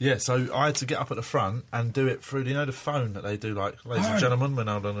plane? Yeah, so I had to get up at the front and do it through, the phone that they do, like, ladies and gentlemen, we're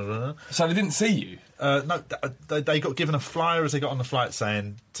now done. So they didn't see you? No, they got given a flyer as they got on the flight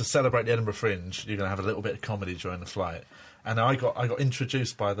saying, to celebrate the Edinburgh Fringe, you're going to have a little bit of comedy during the flight. And I got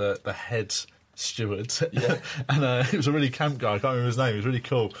introduced by the head steward. Yeah. And he was a really camp guy, I can't remember his name, he was really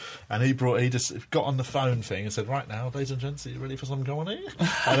cool. And he just got on the phone thing and said, "Right now, ladies and gents, are you ready for some comedy?"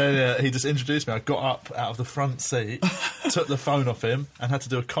 And then he just introduced me. I got up out of the front seat, took the phone off him, and had to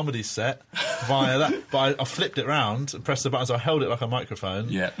do a comedy set via that. But I flipped it round and pressed the button, so I held it like a microphone.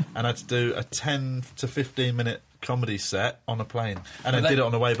 Yeah. And I had to do a 10 to 15 minute comedy set on a plane. And then did it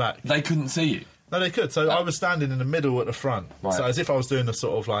on the way back. They couldn't see you? No, they could. So I was standing in the middle at the front. Right. So as if I was doing a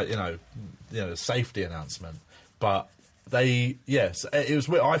sort of like, safety announcement. But it was.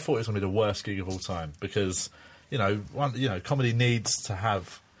 I thought it was going to be the worst gig of all time because, comedy needs to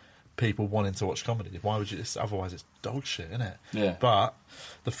have people wanting to watch comedy. Why would you? Otherwise, it's dog shit, isn't it? Yeah. But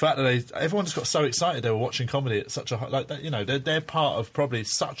the fact that everyone just got so excited they were watching comedy at such a they're part of probably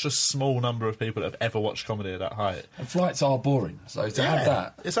such a small number of people that have ever watched comedy at that height. And flights are boring, so to have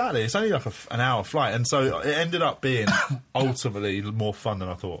that. Exactly. It's only like an hour flight, and so it ended up being ultimately more fun than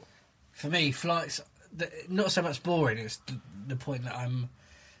I thought. For me, flights, not so much boring, it's the point that I'm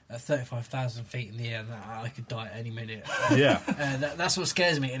at 35,000 feet in the air and that I could die at any minute. Yeah. That's what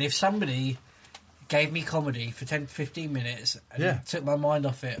scares me. And if somebody gave me comedy for 10 to 15 minutes and took my mind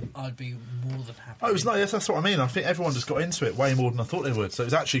off it, I'd be more than happy. Oh, it was nice. That's what I mean. I think everyone just got into it way more than I thought they would. So it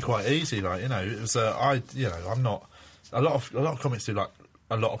was actually quite easy. It was. I'm not. A lot of comics do like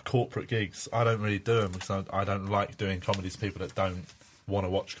a lot of corporate gigs. I don't really do them because I don't like doing comedy to people that don't want to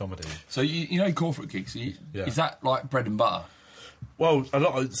watch comedy. So corporate gigs. Is that like bread and butter? Well,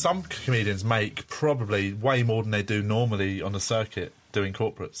 some comedians make probably way more than they do normally on the circuit doing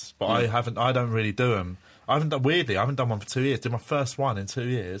corporates, but I don't really do them. I haven't done one for 2 years. Did my first one in 2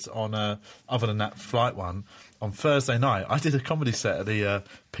 years on other than that flight one on Thursday night. I did a comedy set at the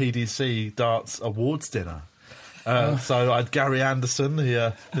PDC Darts Awards dinner. So I had Gary Anderson,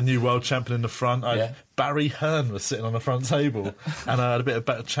 the new world champion, in the front. Barry Hearn was sitting on the front table, and I had a bit of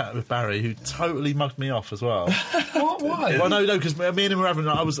better chat with Barry, who totally mugged me off as well. What? Why? Well, no, because me and him were having.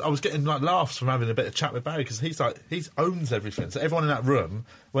 I was getting like laughs from having a bit of chat with Barry because he owns everything. So everyone in that room,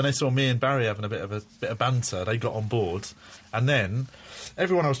 when they saw me and Barry having a bit of banter, they got on board, and then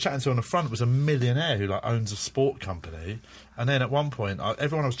everyone I was chatting to on the front was a millionaire who like owns a sport company. And then at one point,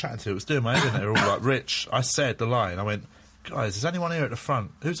 everyone I was chatting to was doing my head in. They were all like, "Rich." I said the line. I went, "Guys, is anyone here at the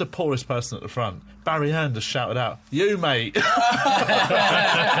front? Who's the poorest person at the front?" Barry Hearn just shouted out, "You, mate." I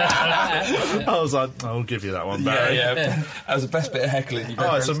was like, "I'll give you that one, Barry." Yeah. That was the best bit of heckling you've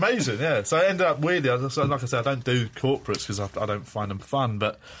ever. It's amazing, yeah. So I ended up weirdly, like I said, I don't do corporates because I don't find them fun.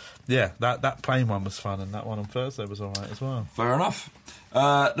 But yeah, that plane one was fun, and that one on Thursday was all right as well. Fair enough.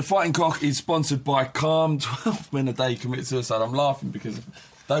 The Fighting Cock is sponsored by Calm. 12 men a day commit suicide. I'm laughing because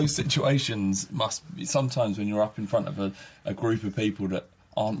those situations must be sometimes when you're up in front of a group of people that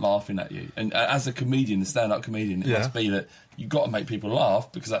aren't laughing at you. And as a comedian, a stand-up comedian, it must be that you've got to make people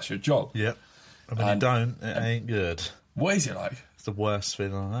laugh because that's your job. Yep. And when you don't, it ain't good. What is it like? It's the worst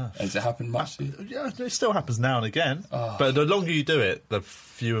feeling on earth. Has it happened much? Yeah, it still happens now and again. Oh. But the longer you do it, the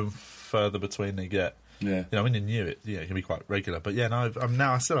few and further between they get. Yeah, you know, when you're new, it can be quite regular. But yeah, no,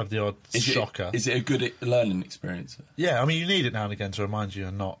 I still have the odd shocker. Is it a good learning experience? Yeah, I mean, you need it now and again to remind you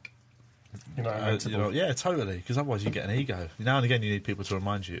you're not. Yeah, totally. Because otherwise, you get an ego. Now and again, you need people to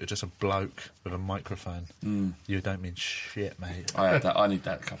remind you you're just a bloke with a microphone. You don't mean shit, mate. I had that. I need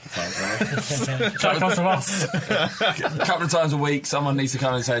that a couple of times. Right? That comes from us. A couple of times a week, someone needs to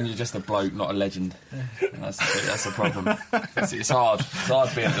come and say you're just a bloke, not a legend. And that's the problem. It's hard. It's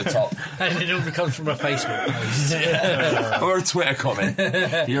hard being at the top. And it all becomes from a Facebook post. Or a Twitter comment.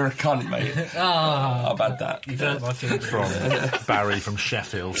 You're a cunt, mate. I've had that. You've heard my feelings. From Barry from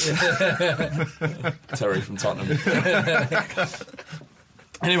Sheffield. Terry from Tottenham.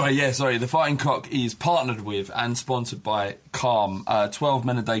 Anyway, the Fighting Cock is partnered with and sponsored by Calm. 12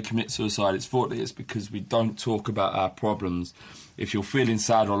 men a day commit suicide. It's thought that it's because we don't talk about our problems. If you're feeling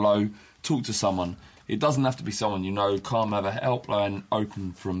sad or low, talk to someone. It doesn't have to be someone you know. Calm have a helpline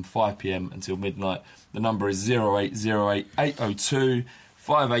open from 5 p.m. until midnight. The number is 0808 802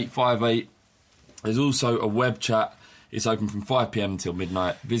 5858. There's also a web chat. It's open from 5 p.m. until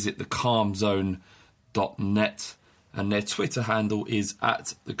midnight. Visit thecalmzone.net, and their Twitter handle is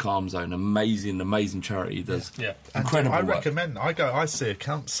 @thecalmzone. Amazing charity. Does incredible I work. recommend. I see a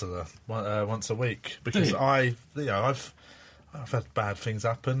counsellor once a week because I've had bad things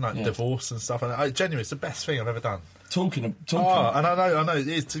happen, like divorce and stuff, and genuinely, it's the best thing I've ever done. Talking. And I know. It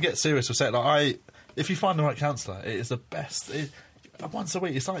is, to get serious with sex, if you find the right counsellor, it is the best. Once a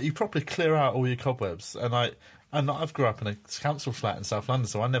week, it's like you properly clear out all your cobwebs, and I've grew up in a council flat in South London,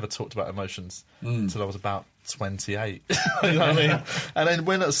 so I never talked about emotions until I was about 28. You know what I mean? And then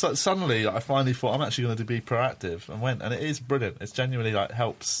when suddenly I finally thought I'm actually going to be proactive, and it is brilliant. It's genuinely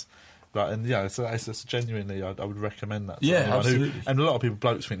helps. And it's genuinely I would recommend that. Absolutely. And a lot of people,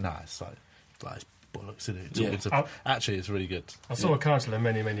 blokes, think it's bollocks, isn't it? Actually, it's really good. I saw a counsellor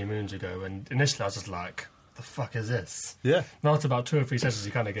many moons ago, and initially I was just like, "The fuck is this?" Yeah. Now after about 2 or 3 sessions,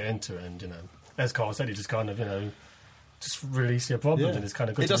 you kind of get into it, and as Carl said, you just kind of just release your problems, and it's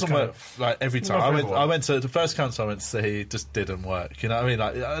kind of good. It doesn't work every time. I went to the first counsellor I went to see, just didn't work. You know what I mean?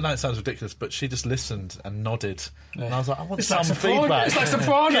 I know it sounds ridiculous, but she just listened and nodded, and I was like, I want some feedback. It's like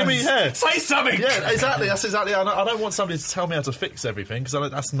Sopranos. Give me say something. Yeah, exactly. That's exactly. I don't want somebody to tell me how to fix everything because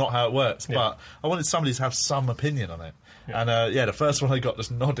that's not how it works. Yeah. But I wanted somebody to have some opinion on it. Yeah. And the first one I got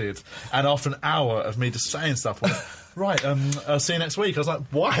just nodded, and after an hour of me just saying stuff, I went, right, I'll see you next week. I was like,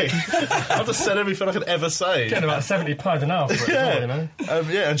 why? I've just said everything I could ever say. Getting about £70 an hour for it as well,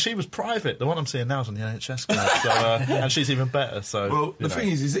 and she was private. The one I'm seeing now is on the NHS card, so, and she's even better. So, the thing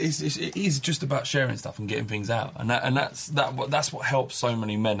is it is just about sharing stuff and getting things out, and that's what helps so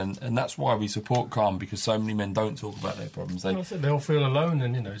many men, and that's why we support Calm, because so many men don't talk about their problems. They all feel alone,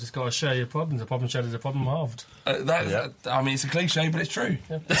 and you just got to share your problems. A problem shared is a problem halved. I mean, it's a cliche, but it's true.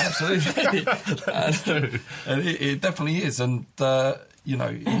 Yeah. Absolutely, that's true. And it definitely is, and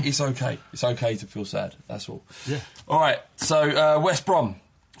it's okay. It's okay to feel sad. That's all. Yeah. All right. So West Brom.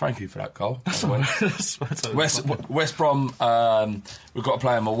 Thank you for that, Cole. That's all right. West Brom. We've got to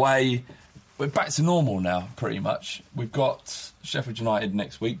play them away. We're back to normal now, pretty much. We've got Sheffield United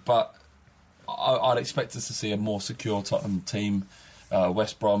next week, but I'd expect us to see a more secure Tottenham team.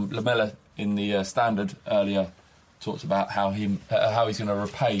 West Brom. Lamella in the standard earlier talked about how he's going to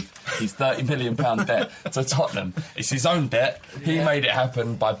repay his £30 million debt to Tottenham. It's his own debt. He made it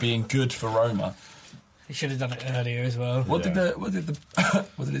happen by being good for Roma. He should have done it earlier as well. What did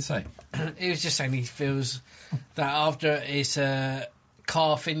it say? He was just saying he feels that after his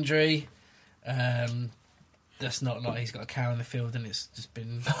calf injury, that's not like he's got a cow in the field and it's just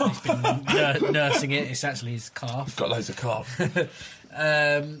been he's been nursing it. It's actually his calf. He's got loads of calf.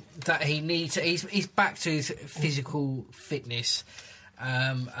 That he needs. He's back to his physical fitness.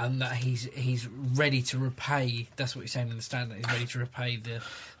 And that he's ready to repay. That's what he's saying in the stand. That he's ready to repay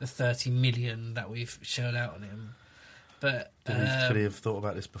the 30 million that we've shelled out on him. But could he have thought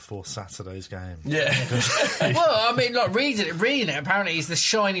about this before Saturday's game? Yeah. Well, I mean, like reading it. Apparently, he's the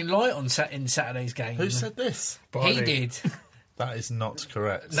shining light in Saturday's game. Who said this? He did. That is not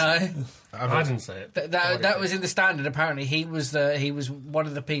correct. No, I didn't say it. That was in the Standard. Apparently, he was one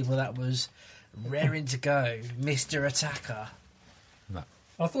of the people that was raring to go, Mr. Attacker. No.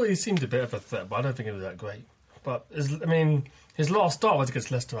 I thought he seemed a bit of a threat, but I don't think it was that great. But his last start was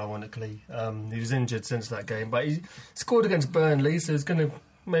against Leicester, ironically. He was injured since that game, but he scored against Burnley, so he's going to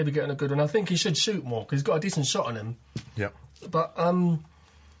maybe get on a good one. I think he should shoot more because he's got a decent shot on him. Yep. But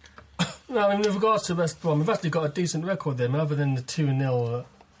no, I mean, with regards to West Brom, we've actually got a decent record there, other than the 2-0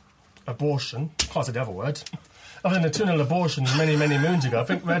 abortion. Can't say the other word. Other than the 2-0 abortion many, many moons ago, I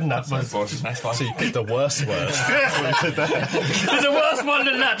think Redknapp was... Abortion, that's fine. So you picked the worst word. There's a worse one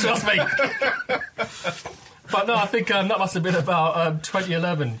than that, trust me. But no, I think that must have been about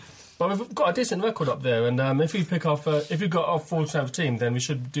 2011. But we've got a decent record up there, and if we've got our full-strength team, then we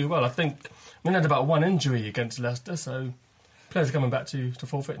should do well. I think we had about one injury against Leicester, so players are coming back to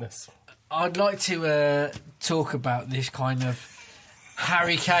full fitness. I'd like to talk about this kind of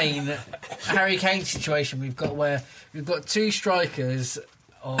Harry Kane situation we've got, where we've got two strikers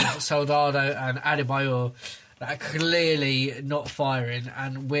of Soldado and Adebayor that are clearly not firing,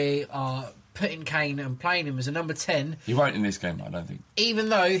 and we are putting Kane and playing him as a number 10. He won't in this game, I don't think. Even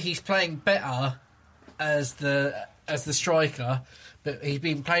though he's playing better as the striker, but he's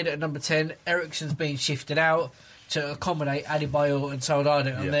being played at a number 10. Eriksen's been shifted out to accommodate Adebayor and Soldado,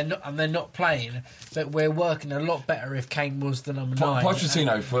 and they're not playing. But we're working a lot better if Kane was the number 9.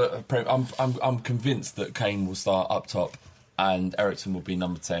 Pochettino, I'm convinced that Kane will start up top and Eriksen will be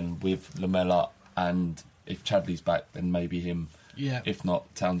number 10 with Lamela, and if Chadley's back, then maybe him. Yeah. If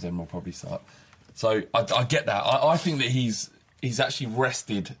not, Townsend will probably start. So I get that. I think that he's actually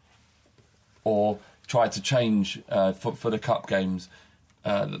rested or tried to change for the cup games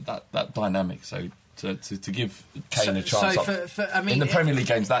that dynamic. So to give Kane a chance in the Premier League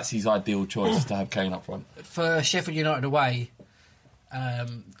games, that's his ideal choice to have Kane up front. For Sheffield United away,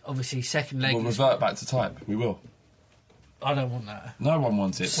 obviously second leg. We'll revert back to type. We will. I don't want that. No one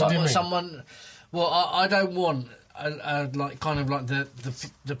wants it. I don't want like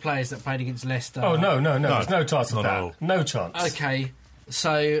the players that played against Leicester. Oh no! There's no chance of that. No chance. Okay.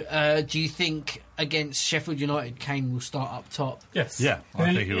 So, do you think against Sheffield United, Kane will start up top? Yes. Yeah,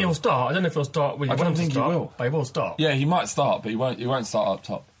 I think he'll start. I don't know if he'll start. I don't think he will. But he will start. Yeah, he might start, but he won't start up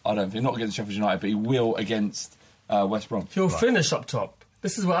top. I don't think. Not against Sheffield United, but he will against West Brom. He'll finish up top.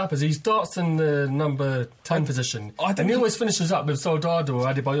 This is what happens. He starts in the number 10 position, and he always finishes up with Soldado or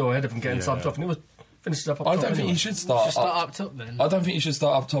Adebayor ahead of him getting subbed off, and he always finishes up top. I don't think he should start up top then. I don't think he should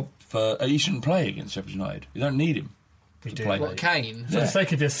start up top. He shouldn't play against Sheffield United. You don't need him. We do. Play. What, Kane? For the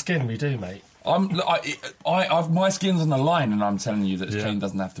sake of your skin, we do, mate. My skin's on the line, and I'm telling you that Kane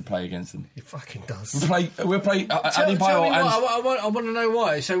doesn't have to play against them. He fucking does. We'll play Tell me why. I want to know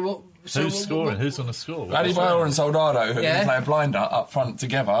why. So what? Who's scoring? Who's on the score? Adebayor and Soldado who play a blinder up front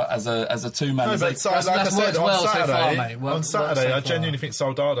together as a two-man. No, but like I said, on Saturday, I genuinely think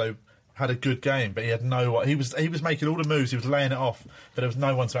Soldado had a good game, but he had he was making all the moves, he was laying it off, but there was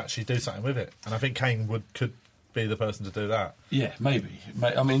no one to actually do something with it. And I think Kane could be the person to do that. Yeah, maybe.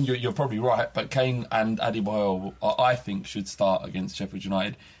 I mean, you're probably right, but Kane and Adebayor, I think, should start against Sheffield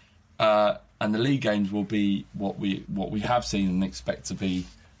United, and the league games will be what we have seen and expect to be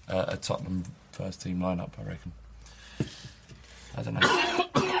a Tottenham first team lineup. I reckon. I don't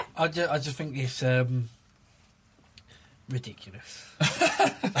know. I just think it's ridiculous.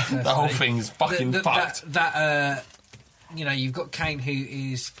 The whole thing's fucking fucked. You've got Kane, who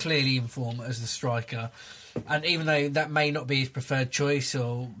is clearly in form as the striker, and even though that may not be his preferred choice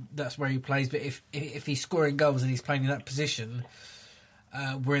or that's where he plays, but if he's scoring goals and he's playing in that position,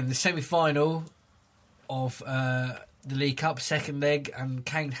 we're in the semi-final of the League Cup, second leg, and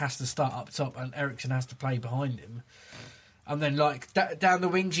Kane has to start up top and Eriksen has to play behind him. And then, down the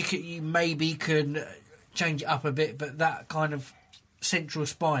wings, you maybe could change it up a bit, but that kind of central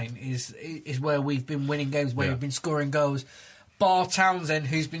spine is where we've been winning games, where we've been scoring goals. Bar Townsend,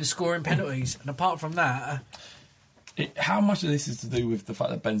 who's been scoring penalties, and apart from that, how much of this is to do with the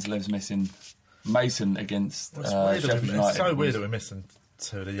fact that Benzelev's missing Mason against Sheffield United? It's so weird that we're missing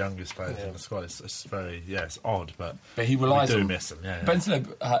two of the youngest players in the squad. It's very it's odd, but he relies we do on miss him.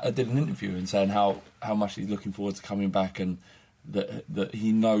 Benzelev did an interview and saying how much he's looking forward to coming back, and that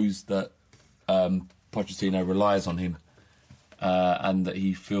he knows that Pochettino relies on him. And that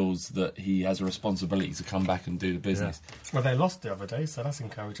he feels that he has a responsibility to come back and do the business. Well, they lost the other day, so that's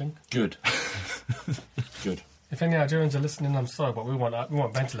encouraging. Good. Good. If any Algerians are listening, I'm sorry, but we want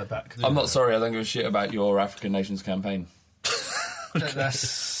Bentley back. I'm not sorry, I don't give a shit about your African Nations campaign.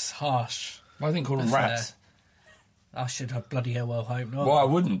 That's harsh. Well, I didn't call them rats. I should have bloody hell well hope not. Well, I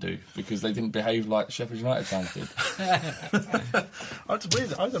wouldn't do, because they didn't behave like Sheffield United fans did. I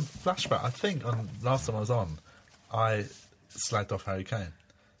had a flashback. I think last time I was on, I slagged off Harry Kane.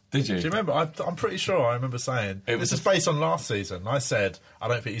 Did you? Do you remember? I'm pretty sure I remember saying this is based on last season. I said I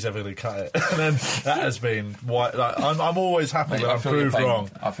don't think he's ever going to cut it, and then that has been why. Like, I'm always happy when I'm proved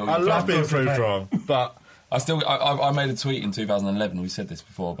wrong. I love being proved wrong, but I made a tweet in 2011. We said this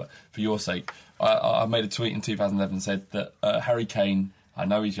before, but for your sake, I made a tweet in 2011 and said that Harry Kane. I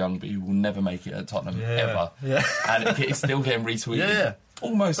know he's young, but he will never make it at Tottenham ever. Yeah. And it's still getting retweeted. Yeah.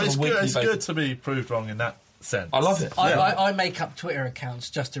 Almost on a weekly basis. It's good to be proved wrong in that sense. I love it. I make up Twitter accounts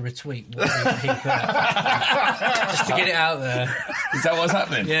just to retweet what he put out. Just to get it out there. Is that what's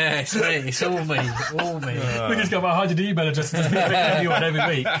happening? Yeah, it's me. It's all me. All me. We just got about 100 email addresses to pick anyone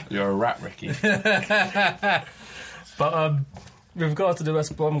every week. You're a rat, Ricky. But with regards to the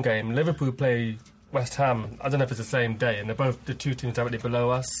West Brom game, Liverpool play West Ham. I don't know if it's the same day, and they're both the two teams directly below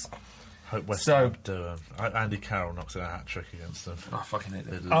us. Hope West Ham do. Andy Carroll knocks in a hat trick against them. I fucking hate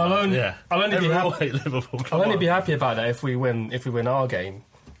them. I'll only be happy about that if we win our game.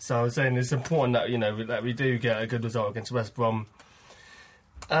 So I was saying it's important that we do get a good result against West Brom.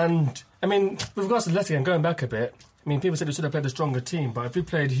 And I mean, with regards to Leicester, going back a bit, I mean, people said we should have played a stronger team, but if we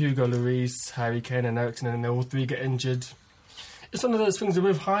played Hugo Lloris, Harry Kane, and Eriksen, and all three get injured, it's one of those things that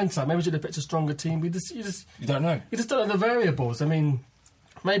with hindsight, maybe we should have picked a stronger team. You don't know. You just don't know the variables. I mean,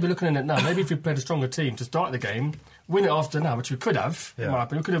 maybe looking at it now, maybe if we played a stronger team to start the game, win it after an hour, which we could have,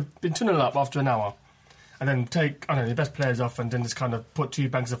 we could have been 2-0 up after an hour, and then take, I don't know, the best players off and then just kind of put two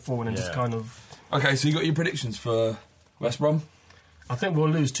banks of four and just kind of... OK, so you got your predictions for West Brom? I think we'll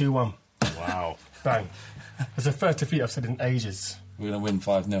lose 2-1. Wow. Bang. It's the first defeat I've said in ages. We're going to win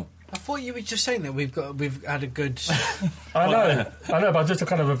 5-0. I thought you were just saying that we've had a good... I know, but just a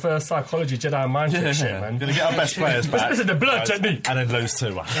kind of reverse psychology Jedi mind trick shit, man. Going to get our best players back. This is the blood technique. And then lose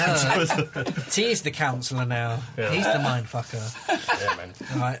 2-1. He's the counsellor now. Yeah. He's the mind fucker. Yeah, man.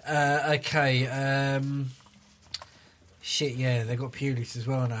 Right, okay. Shit, yeah, they've got Pulis as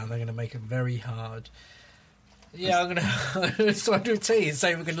well now. They're going to make it very hard. Yeah, I'm going to swap to a tea and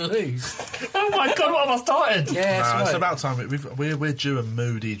say we're going to lose. Oh my God, what have I started? Yeah, it's about time. We're due a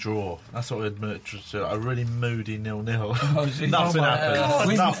moody draw. That's what we're do. A really moody 0-0. Nothing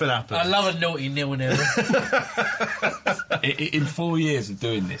happens. Nothing happens. I love a naughty 0-0. In 4 years of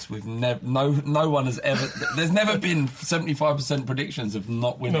doing this, we've no one has ever... There's never been 75% predictions of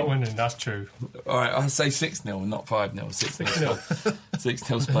not winning. Not winning, that's true. All right, I say 6-0, not 5-0. 6-0.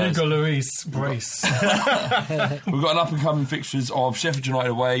 6-0 Spurs. Hugo Lloris, brace. We've got an up-and-coming fixtures of Sheffield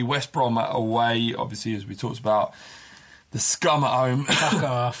United away, West Brom away, obviously, as we talked about, the scum at home. Fuck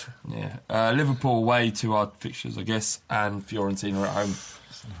off. Yeah. Liverpool away, 2 hard fixtures, I guess, and Fiorentina at home.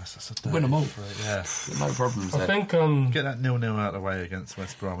 Nice, win them all. Yeah. No problems there. I think... Get that 0-0 out of the way against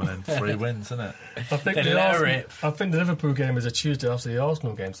West Brom and then 3 wins, isn't it? I think the Liverpool game is a Tuesday after the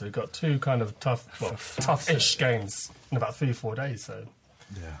Arsenal game, so we've got 2 kind of tough-ish games in about 3-4 days, so...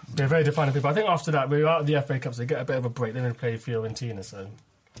 Yeah. They're very defining people. I think after that, we're out of the FA Cup, so they get a bit of a break. Then we play Fiorentina, so...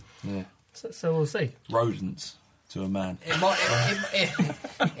 Yeah. So we'll see. Rodents to a man. It might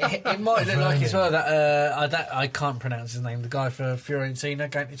look like as well that I can't pronounce his name. The guy for Fiorentina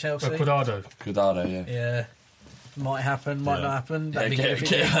going to Chelsea. Cuadrado, yeah. Yeah. Might happen, might not happen. Yeah,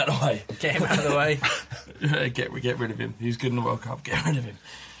 get him out of the way. Get him out of the way. Get rid of him. He's good in the World Cup. Get rid of him.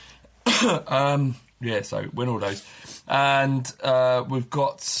 Yeah, so win all those. And we've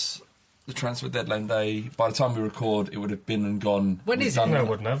got the transfer deadline day. By the time we record, it would have been and gone. When is it? No, it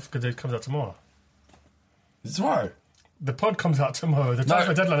wouldn't have, because it comes out tomorrow. Is it tomorrow? The pod comes out tomorrow. The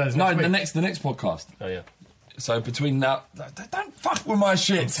transfer deadline is next week. The next podcast. Oh, yeah. So between now... Don't fuck with my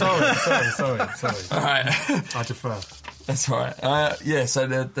shit. Sorry. All right. I defer. That's all right. Yeah, so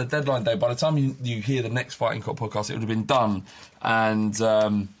the deadline day, by the time you hear the next Fighting Cock podcast, it would have been done. And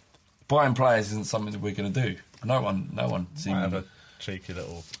buying players isn't something that we're going to do. No one seems... cheeky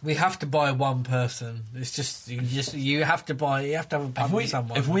little. We have to buy one person. It's just you have to buy. You have to have a punt with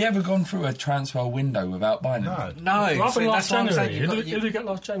someone. Have we ever gone through a transfer window without buying them? No. Rather That's last what I'm January. saying. Who did we get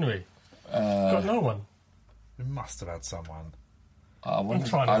last January? Got no one. We must have had someone.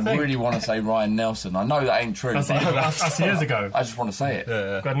 I think. really want to say Ryan Nelson. I know that ain't true. That's years ago. I just want to say it.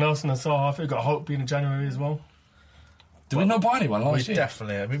 Yeah. Got Nelson and Saha. I think we got Hope being in January as well. Did we not buy anyone last We year?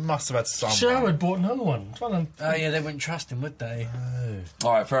 definitely. We must have had someone. Sherwood bought no one. Oh yeah, they wouldn't trust him, would they?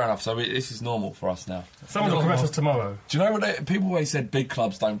 All right, fair enough. So this is normal for us now. Someone will correct us tomorrow. Do you know what people always said? Big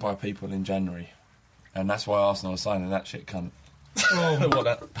clubs don't buy people in January, and that's why Arsenal are signing that shit cunt. What,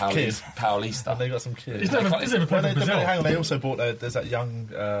 that kid? Paulista. And they got some kids. He's never played for Brazil. Hang on, they also bought. There's that young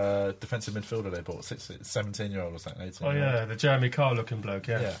defensive midfielder they bought, 17-year-old or something, 18. Oh yeah, the Jeremy Carr looking bloke.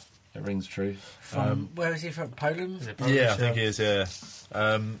 Yeah. It rings true. Where is he from? Poland? Yeah, I think he is. Yeah,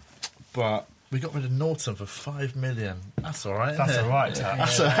 but we got rid of Norton for $5 million. That's all right. That's isn't it? all right.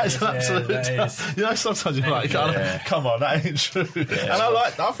 That's an absolute. You know, sometimes you're like, come on, that ain't true. And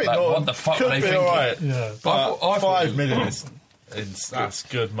I think Like, Norton what the fuck could were they be thinking? all right. Yeah. But I thought $5 million that's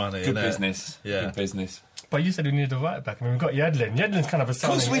good money. Good innit? business. Yeah. Good business. But you said we needed a right back. I mean, we've got Yedlin. Yedlin's kind of a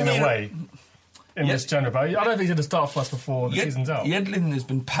signing in a way in this January. But I don't think he's going to start for us before the season's out. Yedlin has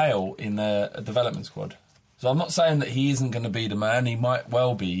been pale in a development squad. So I'm not saying that he isn't going to be the man. He might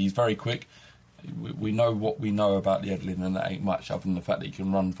well be. He's very quick. We know what we know about Yedlin, and that ain't much other than the fact that he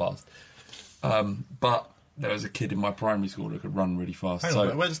can run fast. But there was a kid in my primary school that could run really fast. Hang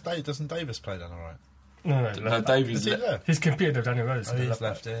on, but doesn't Davis play then all right? No, Davies. Is he there? He's competed with Daniel Rose. Oh, he's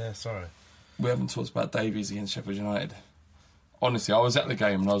left, yeah, sorry. We haven't talked about Davies against Sheffield United. Honestly, I was at the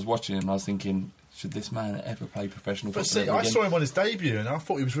game and I was watching it and I was thinking, should this man ever play professional But football? see, I saw him on his debut and I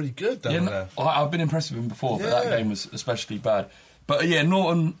thought he was really good down there. I've been impressed with him before, but that Yeah. game was especially bad. But yeah,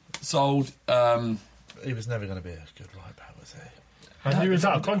 Norton sold. He was never going to be a good right back, was he? And he was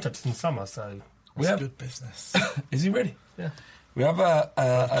out of contract in summer, so We have good business. Is he ready? yeah. We have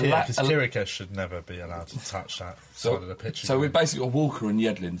Because Kirika should never be allowed to touch that side of the pitch. So we've basically got Walker and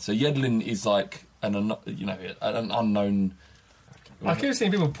Yedlin. So Yedlin is like an unknown. I keep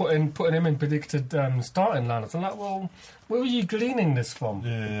seeing people putting him in predicted starting lineups. I'm like, well, where were you gleaning this from?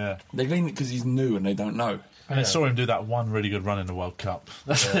 Yeah. They glean it because he's new and they don't know. And I saw him do that one really good run in the World Cup.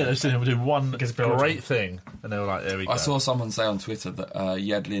 That's it. I've seen him do one Against Belgium. great thing, and they were like, there we go. I saw someone say on Twitter that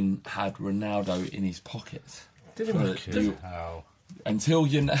Yedlin had Ronaldo in his pocket. Didn't he? How? Until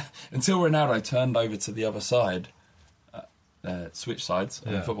Ronaldo turned over to the other side, switch sides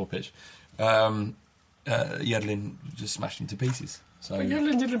on the football pitch, Yedlin just smashed him to pieces. So, But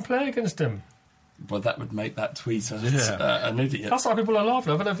Yedlin didn't play against him. but that would make that tweeter an idiot. That's why people are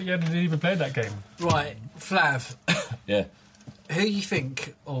laughing. I don't think Yedlin even played that game. Right, Flav. Yeah. Who you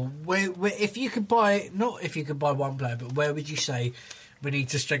think, or where, if you could buy, not if you could buy one player, but where would you say we need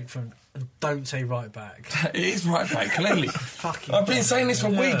to strengthen? And don't say right back. It is right back, clearly. Fucking I've been saying this for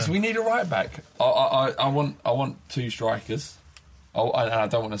weeks. We need a right back. I want two strikers. And I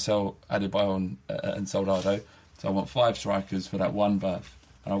don't want to sell Adebayo and Soldado. So I want 5 strikers for that one berth.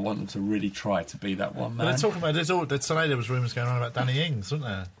 And I want them to really try to be that one man. They're talking about today. There was rumours going on about Danny Ings, wasn't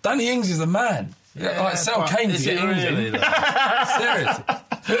there? Danny Ings is the man. Like sell Kane to get Ings really, in. Seriously.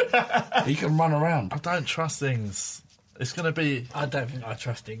 He can run around. I don't trust Ings. It's going to be. I don't think I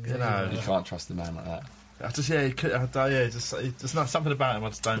trust Ings. No. You can't trust a man like that. There's not something about him I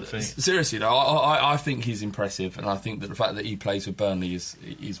just don't think. Seriously though, I think he's impressive, and I think that the fact that he plays for Burnley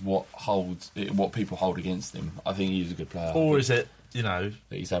is what people hold against him. I think he's a good player. Or is it, that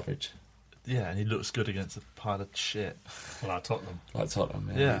he's average? Yeah, and he looks good against a pile of shit. Like Tottenham. Like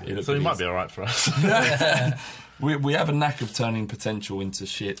Tottenham, Yeah, so he might be all right for us. We have a knack of turning potential into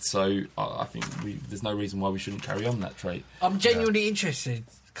shit, so I think there's no reason why we shouldn't carry on that trait. I'm genuinely interested,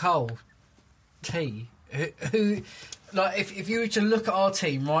 Cole, T, who like if you were to look at our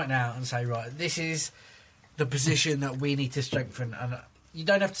team right now and say, right, this is the position that we need to strengthen, and you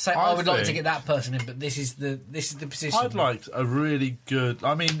don't have to say, I would like to get that person in, but this is the position. I'd like a really good.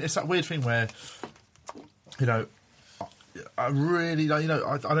 I mean, it's that weird thing where, I really, I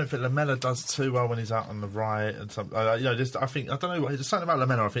don't think Lamella does too well when he's out on the right and something. I don't know. There's something about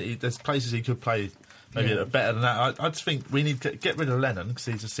Lamella. I think there's places he could play maybe better than that. I just think we need to get rid of Lennon because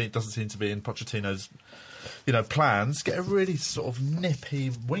he just doesn't seem to be in Pochettino's, plans. Get a really sort of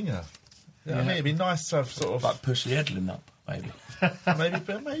nippy winger. I mean, it'd be nice to have sort of like push the Edlin up, maybe.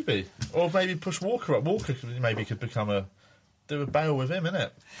 maybe, or maybe push Walker up. Walker could become do a Bale with him, innit?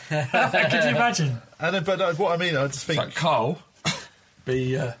 Could you imagine? But what I mean, I just think it's like Carl,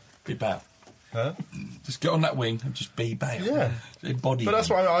 be Bale. Huh? Just get on that wing and just be Bale. Yeah, embody. But that's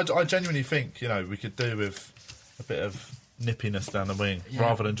why I genuinely think we could do with a bit of nippiness down the wing,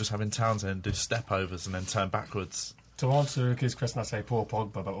 rather than just having Townsend do step overs and then turn backwards. To answer his question, I say poor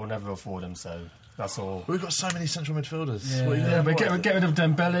Pogba, but we'll never afford him, so that's all. We've got so many central midfielders. But get rid of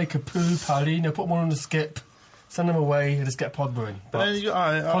Dembele, Capu, Paulino, put them all on the skip, send them away, and just get Pogba in. But then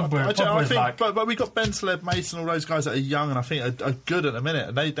but we got Bentaleb, Mason, all those guys that are young and I think are good at the minute,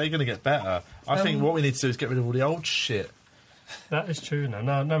 and they're going to get better. I think what we need to do is get rid of all the old shit. That is true.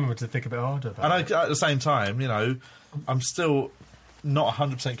 Now I'm to think a bit harder about it. At the same time, I'm still not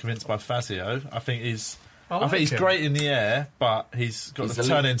 100% convinced by Fazio. I think he's great in the air, but he's got the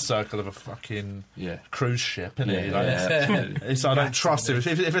turn-in circle of a fucking cruise ship, isn't he? So I don't trust him.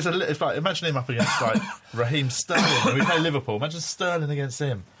 If imagine him up against like Raheem Sterling when we play Liverpool. Imagine Sterling against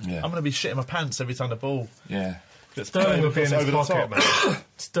him. Yeah. I'm going to be shitting my pants every time the ball. Yeah. Sterling would be in his pocket, man.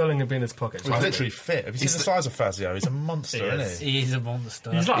 Sterling would be in his pocket. He's literally fit. Have you seen the size of Fazio? He's a monster, isn't he? He's a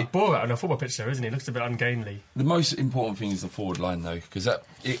monster. He's like Borat on a football pitch, though, isn't he? He looks a bit ungainly. The most important thing is the forward line, though, because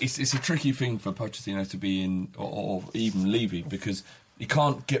it's a tricky thing for Pochettino to be in, or even Levy, because you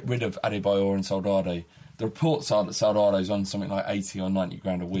can't get rid of Adebayor and Soldado. The reports are that Soldado's on something like 80 or 90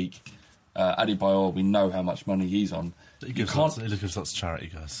 grand a week. Adebayor, we know how much money he's on. He gives lots of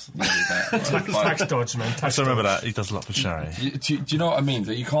charity, guys. Tax dodge, man. I still remember that. He does a lot for charity. Do you know what I mean?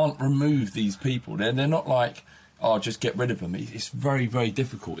 That you can't remove these people. They're not like, just get rid of them. It's very, very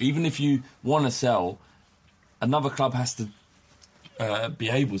difficult. Even if you want to sell, another club has to be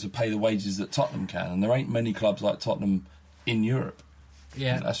able to pay the wages that Tottenham can. And there ain't many clubs like Tottenham in Europe.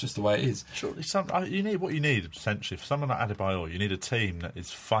 Yeah, and that's just the way it is. Surely, you need what you need essentially for someone like Adebayor. You need a team that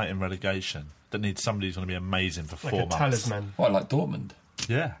is fighting relegation. That needs somebody who's going to be amazing for 4 months. Talisman. Well, like Dortmund.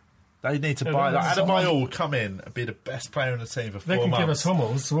 Yeah, they need to buy. Adebayor will come in and be the best player in the team for 4 months. They can give us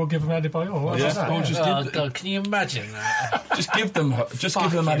Hummels, so we'll give them Adebayor. God, can you imagine that? Just give them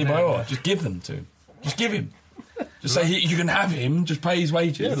Adebayor. Just give them to him. Just give him. Just say you can have him. Just pay his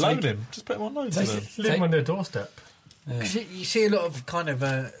wages. Yeah, loan him. Just put him on loan. Leave him on their doorstep. Yeah. You see a lot of kind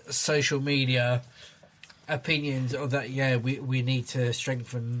of social media opinions of that. Yeah, we need to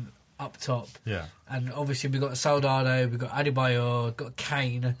strengthen up top. Yeah, and obviously we've got Soldado, we've got Adebayor, we've got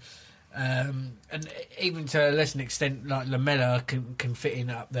Kane, and even to a lesser extent, like Lamela can fit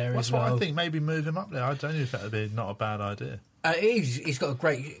in up there as well. That's what I think. Maybe move him up there. I don't know if that would be not a bad idea. He's got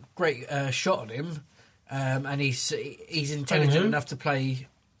a great shot on him, and he's intelligent enough to play.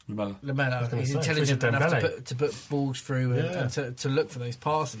 Lamela. He's intelligent enough to put balls through and to look for those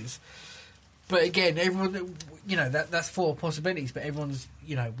passes. But again, everyone, that's 4 possibilities. But everyone's,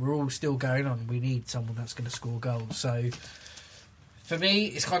 we're all still going on. We need someone that's going to score goals. So for me,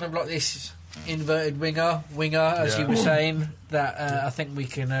 it's kind of like this inverted winger, as you were saying, that I think we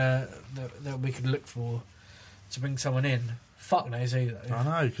can that we can look for to bring someone in. Fuck knows who though.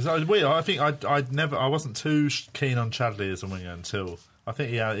 I know, because I think I wasn't too keen on Chadley as a winger until. I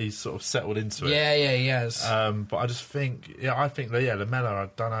think he's sort of settled into it. Yeah, he has. But I just think, Lamela, I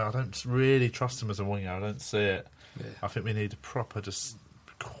don't know. I don't really trust him as a winger. I don't see it. Yeah. I think we need a proper, just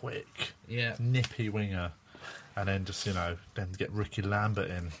quick, nippy winger. And then just, then get Ricky Lambert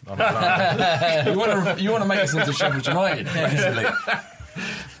in. On the you want to make us into Sheffield United, basically.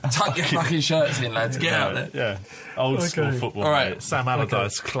 Tuck your fucking shirts in, lads. Get out there. Yeah. Old school football. All right. Sam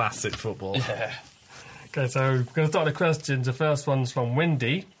Allardyce, classic football. Yeah. Okay, so we're going to start the questions. The first one's from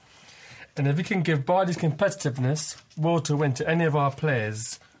Windy. And if you can give Bardi's competitiveness, will to win to any of our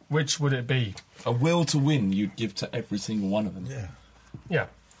players, which would it be? A will to win you'd give to every single one of them. Yeah. Yeah.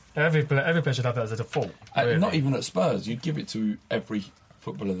 Every player should have that as a default. Really. Not even at Spurs. You'd give it to every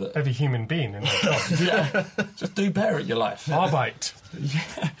footballer that... Every human being in their job. Yeah. Just do better at your life. Arbeit.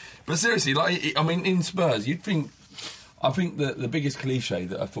 Yeah. But seriously, in Spurs, you'd think... I think that the biggest cliche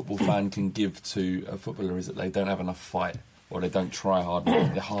that a football fan can give to a footballer is that they don't have enough fight or they don't try hard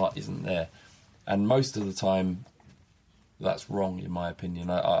enough, their heart isn't there. And most of the time, that's wrong, in my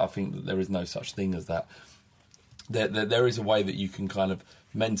opinion. I think that there is no such thing as that. There is a way that you can kind of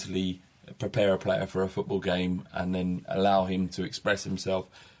mentally prepare a player for a football game and then allow him to express himself.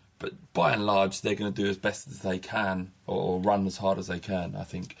 But by and large, they're going to do as best as they can or run as hard as they can, I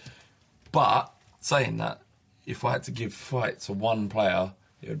think. But, saying that, if I had to give fight to one player,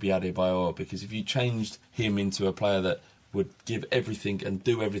 it would be Adebayor, because if you changed him into a player that would give everything and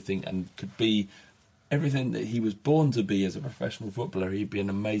do everything and could be everything that he was born to be as a professional footballer, he'd be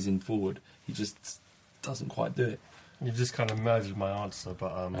an amazing forward. He just doesn't quite do it. You've just kind of murdered my answer,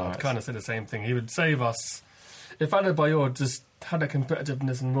 but I'd kind of say the same thing. He would save us if Adebayor just had a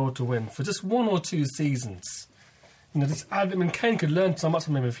competitiveness and will to win for just 1 or 2 seasons. Kane could learn so much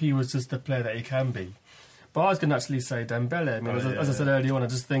from him if he was just the player that he can be. But I was going to actually say Dembele. As I said earlier on, I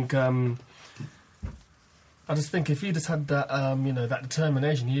just think I just think if he just had that, that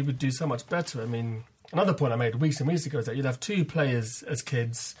determination, he would do so much better. I mean, another point I made weeks and weeks ago is that you'd have two players as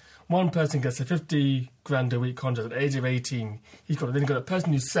kids. One person gets a 50 grand a week contract at the age of 18. Then you've got a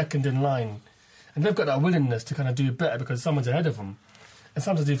person who's second in line. And they've got that willingness to kind of do better because someone's ahead of them. And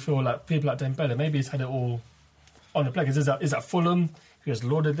sometimes you feel like people like Dembele, maybe he's had it all on the play. Is that Fulham? He was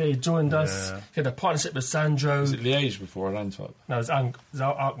lauded there, he joined us. He had a partnership with Sandro. Was it Liège before Antwerp? No, it was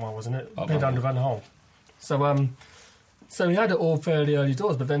Alkmaar, wasn't it? Played under Van Gaal. So he had it all fairly early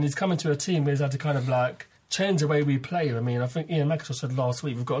doors, but then he's coming to a team where he's had to kind of like change the way we play. I mean, I think Ian McIntosh said last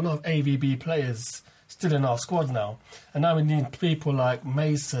week, we've got a lot of AVB players still in our squad now. And now we need people like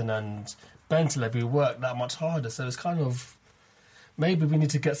Mason and Bentaleb who work that much harder. So it's kind of, maybe we need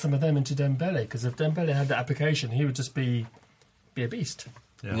to get some of them into Dembele, because if Dembele had that application, he would just be a beast,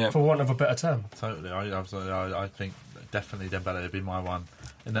 for want of a better term. Totally. I think definitely Dembele would be my one.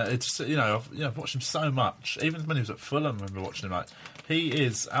 And it's I've watched him so much. Even when he was at Fulham, I remember watching him. Like, he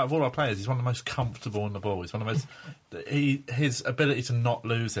is, out of all our players, he's one of the most comfortable on the ball. He's one of the most. His ability to not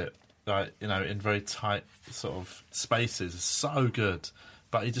lose it, in very tight sort of spaces, is so good.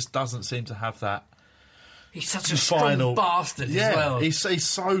 But he just doesn't seem to have that. He's such a strong bastard as well. He's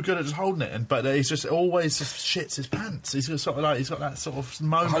so good at just holding it, but he's just always just shits his pants. He's got that sort of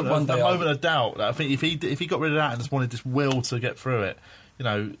moment of doubt. That I think if he got rid of that and just wanted this will to get through it,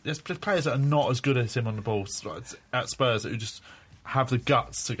 there's players that are not as good as him on the ball at Spurs who just have the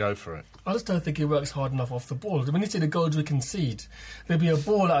guts to go for it. I just don't think he works hard enough off the ball. When you see the goals we concede, there'll be a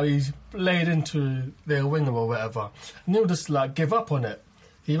ball that he's laid into their winger or whatever, and he'll just give up on it.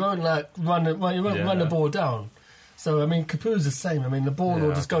 He won't run the ball down. So I mean, Capu's the same. I mean, the ball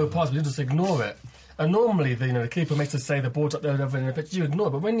will just go past, but you just ignore it. And normally, the keeper makes us say the ball's up there and over in the pitch. You ignore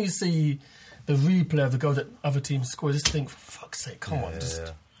it. But when you see the replay of the goal that other teams score, just think, for fuck's sake, come on,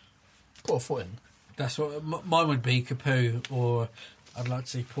 just put a foot in. That's what mine would be, Capu, or I'd like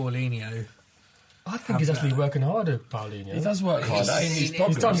to see Paulinho. I think he's actually working harder, Paulinho. He does work hard. I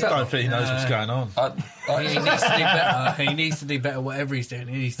don't think he knows what's going on. He needs to do better. He needs to do better. Whatever he's doing,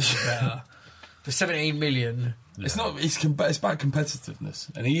 he needs to do better. For 17 million. It's not. It's about competitiveness,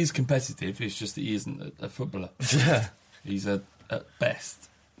 and he is competitive. It's just that he isn't a footballer. Yeah, he's at best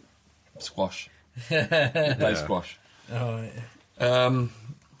squash. He plays squash. Oh, yeah.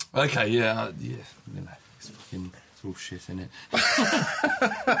 Okay, yeah. It's fucking. All shit, innit?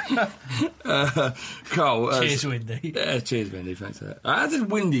 Carl. Cheers, Windy. Cheers, Windy. Thanks for that. How did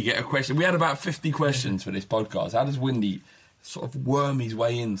Windy get a question? We had about 50 questions for this podcast. How does Windy sort of worm his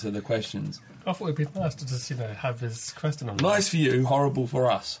way into the questions? I thought it'd be nice to just, have his question on. Nice for you, horrible for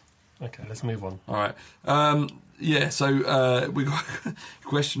us. Okay, let's move on. All right. So we got a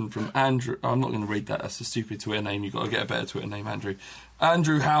question from Andrew. I'm not going to read that. That's a stupid Twitter name. You've got to get a better Twitter name, Andrew.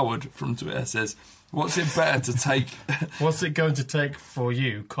 Andrew Howard from Twitter says, what's it better to take... What's it going to take for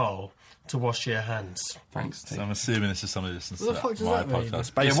you, Carl, to wash your hands? Thanks, T. So I'm assuming this is somebody listens to my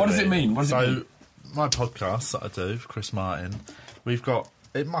podcast. Basically, what does it mean? My podcast that I do, Chris Martin, we've got...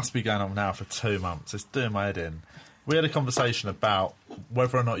 It must be going on now for 2 months. It's doing my head in. We had a conversation about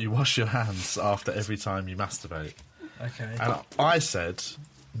whether or not you wash your hands after every time you masturbate. Okay. And I said,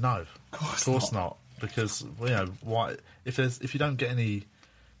 no. Of course not. Because, why... If you don't get any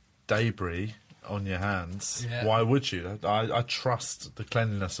debris on your hands, why would you? I trust the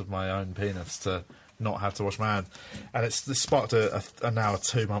cleanliness of my own penis to not have to wash my hands. And it's sparked a now a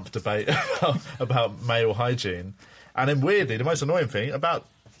 2-month debate about male hygiene. And then weirdly, the most annoying thing, about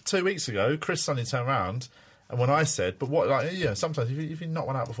 2 weeks ago, Chris suddenly turned around, and when I said, but what, sometimes if you knock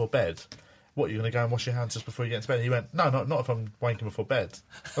one out before bed, what, you're going to go and wash your hands just before you get into bed? And he went, no, not if I'm wanking before bed.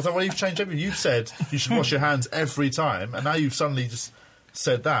 I was like, well, you've changed everything. You've said you should wash your hands every time, and now you've suddenly just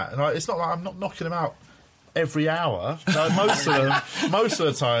said that. And it's not like I'm not knocking them out every hour. No, most of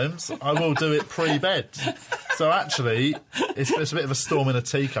the times, I will do it pre-bed. So actually, it's a bit of a storm in a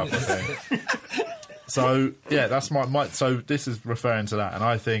teacup, I think. So, yeah, that's my... So this is referring to that, and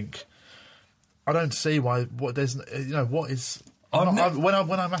I think... I don't see why... What is... when I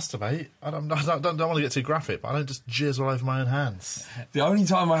masturbate, I don't want to get too graphic, but I don't just jizz all over my own hands. The only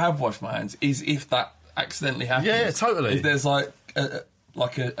time I have washed my hands is if that accidentally happens. Yeah, totally. If there's a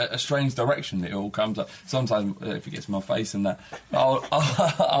strange direction that it all comes up. Sometimes if it gets in my face and that, I'll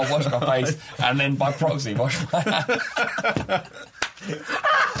wash my face and then by proxy wash my hands.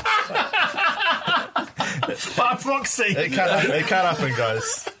 By proxy. It can happen,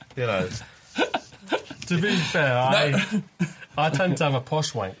 guys. To be fair, I tend to have a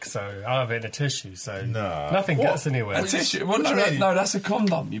posh wank, so I have it in a tissue, so nothing gets anywhere. A tissue? Well, no, that's a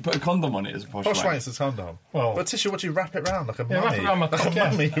condom. You put a condom on it as a posh wank. Posh wank's a condom. Well, but tissue, what do you wrap it round? Like a mummy? Wrap it around my cock,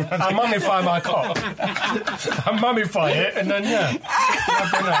 I mummify my cock. I mummify it, and then,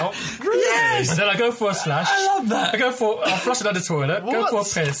 rub it out. Yes! And then I go for a slash. I love that. I flush it down the toilet, go for a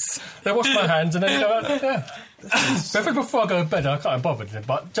piss, then wash my hands, and then go out. But I think before I go to bed, I can't be bothered.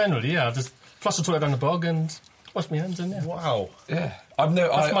 But generally, I just flush the toilet down the bog and wash my hands in. Wow. Yeah.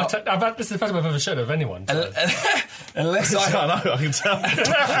 This is the first time I've ever shared it with anyone. So. Unless I don't know, I can tell.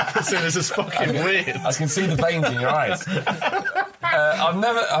 This is fucking weird. I can see the veins in your eyes.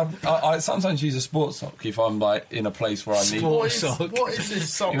 I sometimes use a sports sock if I'm like in a place where I need. What is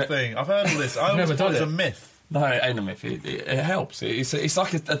this sock thing? I've heard of this. I always thought it was a myth. No, it ain't a myth. It helps. It's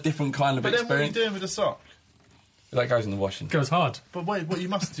like a different kind of experience. But then what are you doing with the sock? That goes in the washing. Goes hard. But wait, what you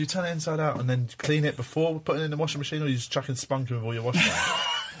must do? You turn it inside out and then clean it before putting it in the washing machine, or you just chucking spunk in with all your washing?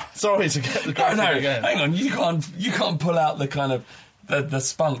 Sorry to get the graphic again. Hang on, you can't pull out the kind of the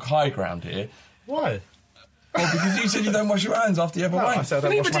spunk high ground here. Why? Well, because you said you don't wash your hands after you have a wank. I said I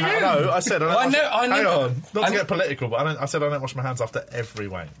don't wash my hands. No, I said I don't. Hang on, not to get political, but I said I don't wash my hands after every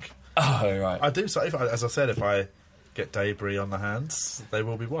wank. Oh right. I do. So as I said, if I get debris on the hands, they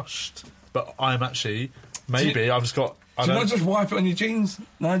will be washed. But I'm actually. Maybe I've just got. Do you not just wipe it on your jeans?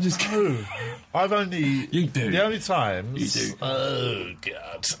 No, just go. I've only. You do. The only times. You do. Oh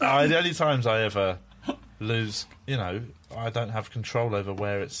God. The only times I ever lose, I don't have control over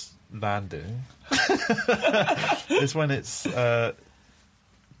where it's landing. It's when it's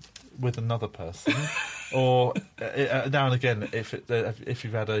with another person, or now and again if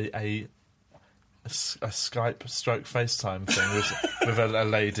you've had a Skype stroke FaceTime thing with a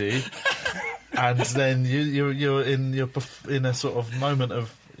lady. And then you're in a sort of moment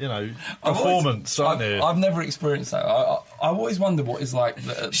of performance, aren't you? I've never experienced that. I always wonder what it's like.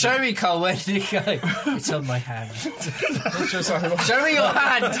 Show me, Cole. Where did it go? It's on my hand. Show me your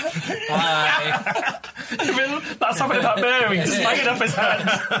hand. That's something about Mary. Just hanging up his hand.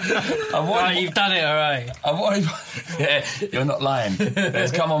 You've done it, all right. Yeah, you're not lying.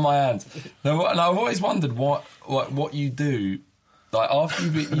 It's come on my hand. No, and I've always wondered what you do. Like, after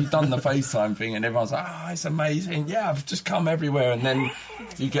you've done the FaceTime thing and everyone's like, it's amazing, yeah, I've just come everywhere, and then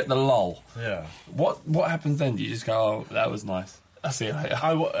you get the lull. Yeah. What happens then? Do you just go, that was nice, I'll see you later?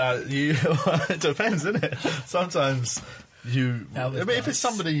 It depends, isn't it? Sometimes if it's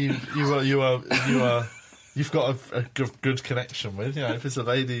somebody you've got a good connection with, if it's a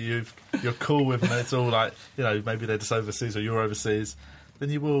lady you're cool with and it's all like, maybe they're just overseas or you're overseas, then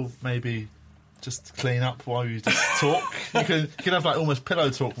you will maybe just clean up while you just talk. You can have like almost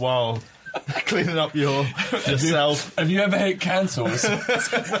pillow talk while cleaning up yourself. Have you ever hit cancels?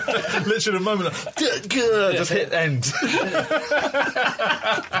 Literally a moment of, just hit end.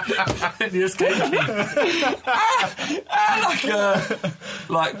 Hit the escape key.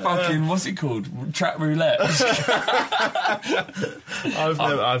 like fucking, what's it called? Trap roulette.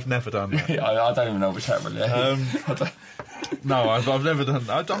 I've never done that. I don't even know what trap roulette is. No, I've never done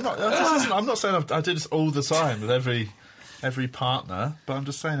that. I'm not saying I do this all the time with every partner, but I'm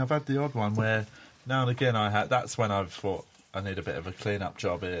just saying I've had the odd one where now and again that's when I've thought I need a bit of a clean-up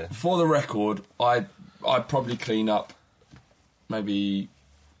job here. For the record, I'd probably clean up maybe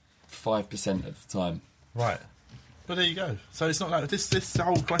 5% of the time. Right. Well, there you go. So it's not like this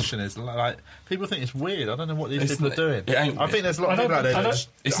whole question is like people think it's weird. I don't know what these people are doing. I think there's a lot of people out there that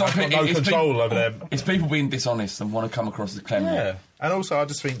it's not got no control over them. It's people being dishonest and want to come across as clever. Yeah, and also I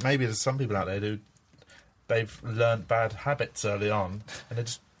just think maybe there's some people out there who they've learnt bad habits early on and they're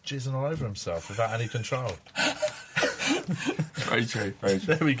just jizzing all over themselves without any control. Very true, very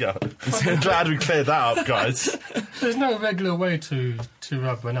true. There we go. I'm glad we cleared that up, guys. There's no regular way to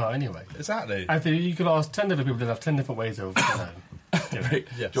rub one out anyway. Exactly. I think you could ask 10 different people that have 10 different ways of doing it.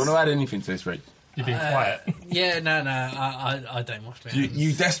 Yes. Do you want to add anything to this, Rick? You're being quiet. Yeah, no, I don't wash my hands.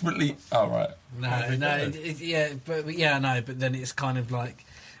 You desperately... Oh, right. But then it's kind of like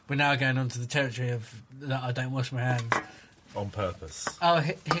we're now going on to the territory of that I don't wash my hands. On purpose. Oh,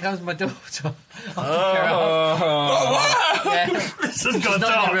 here comes my daughter. Yeah. This has gone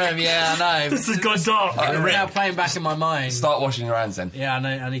dark. Room. Yeah, I know. This has gone dark. It's now playing back in my mind. Start washing your hands then. Yeah, I know.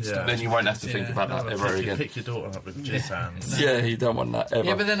 I need to start. Then you won't have to think about that ever again. Pick your daughter up with jizz hands. Yeah, you don't want that ever.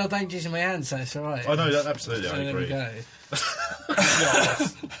 Yeah, but then I don't jizz in my hands, so it's all right. I know that absolutely. So I agree. There we go.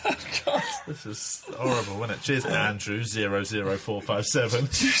 God. This is horrible, isn't it? Cheers, Andrew 00457.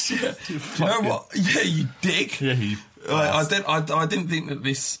 You know what? Yeah, you dick. Yeah, you. I didn't think that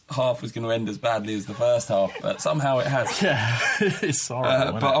this half was going to end as badly as the first half, but somehow it has. Yeah, it's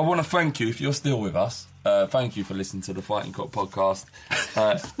horrible. But I want to thank you if you're still with us. thank you for listening to the Fighting Cock podcast.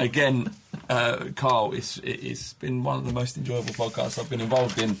 Again, Carl, it's been one of the most enjoyable podcasts I've been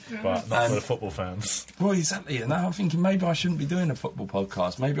involved in. But not for the football fans. Well, exactly. And now I'm thinking maybe I shouldn't be doing a football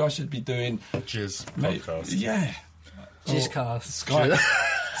podcast. Maybe I should be doing... Jizz podcast. Yeah. Jizzcast. Skype.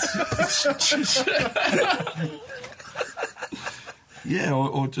 Yeah,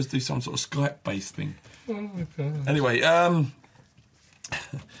 or just do some sort of Skype-based thing. Oh my God. Anyway,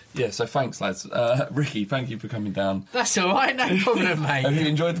 yeah, so thanks, lads. Ricky, thank you for coming down. That's all right, no problem, mate. Have you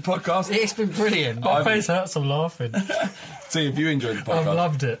enjoyed the podcast? It's been brilliant. My face hurts, I'm laughing. See, have you enjoyed the podcast? I've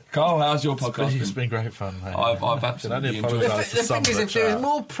loved it. Carl, how's your podcast It's been? been great fun, mate. I've absolutely enjoyed The it. thing is, if there was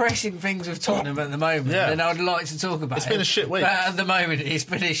more pressing things with Tottenham at the moment, then I'd like to talk about it. It's been a shit week. But at the moment, it's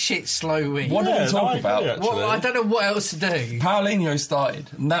been a shit, slow week. What did we talk about? Well, I don't know what else to do. Paulinho started,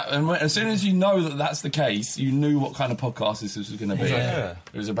 and as soon as you know that that's the case, you knew what kind of podcast this was going to be. Yeah.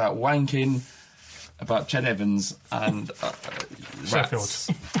 It was about wanking, about Ched Evans, and rats.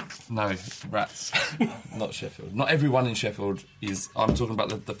 No, rats. Not Sheffield. Not everyone in Sheffield is... I'm talking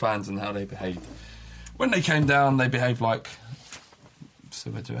about the fans and how they behaved. When they came down, they behaved like...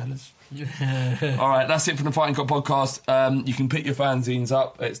 Sueduelas. All right, that's it for the Fighting Cock podcast. You can pick your fanzines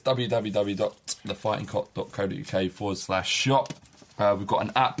up. It's www.thefightingcock.co.uk/shop. We've got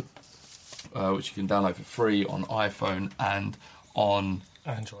an app which you can download for free on iPhone and on...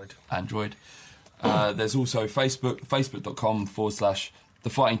 Android. There's also Facebook, facebook.com/The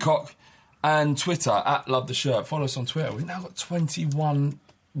Fighting Cock, and Twitter @LoveTheShirt. Follow us on Twitter. We've now got 21,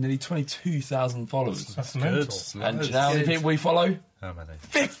 nearly 22,000 followers. That's mental. And do you know how many people we follow? How many?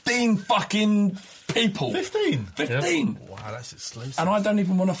 15 fucking people. 15? 15. Wow, that's exclusive. And I don't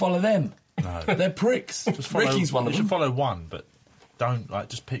even want to follow them. No. They're pricks. Ricky's one of You them. should follow one, but don't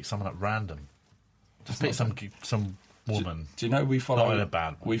just pick someone at random. Just pick some woman. Do you know we follow... Not in a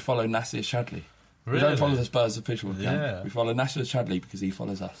bad way. We follow Nasir Chadley. We Really? don't follow the Spurs official account. Yeah. We follow Nasir Chadley because he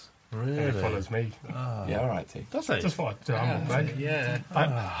follows us. Really? He follows me. Yeah, all right, T. Does he? Just what I do, I'm a bag. Yeah.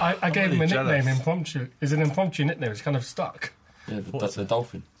 I gave him a really nickname, jealous. impromptu. It's an impromptu nickname, it's kind of stuck. Yeah, the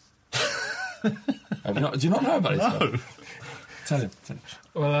dolphin. Do you not know about it? No. Tell him.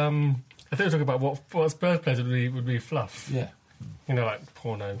 Well, I think we're talking about what Spurs players would be fluff. Yeah. You know, like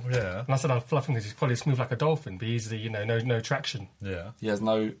porno. Yeah. And I said I'm fluffing because he's probably smooth like a dolphin, but easily, no traction. Yeah. He has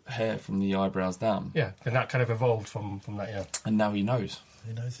no hair from the eyebrows down. Yeah, and that kind of evolved from that, yeah. And now he knows.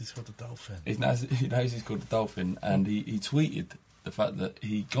 He knows he's called the dolphin. He knows he's called the dolphin, and he tweeted the fact that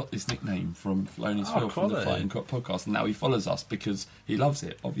he got this nickname from Filoni's Phil from the quality. Fighting Cock podcast, and now he follows us because he loves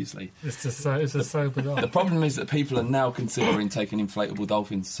it, obviously. It's just so bizarre. The problem is that people are now considering taking inflatable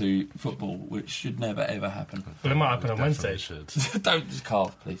dolphins to football, which should never, ever happen. Well, it might happen on Wednesday. Don't just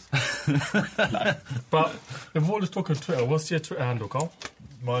Carl, please. No. But if we're just talking Twitter, what's your Twitter handle, Carl?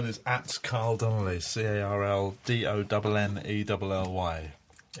 Mine is @Carl Donnelly, CarlDonnelly.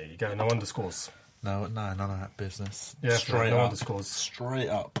 There you go, no underscores. No, none of that business. Yeah, straight no up. underscores. Straight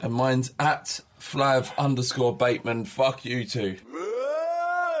up. And mine's @Flav_Bateman. Fuck you two.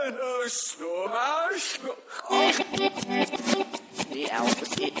 The alpha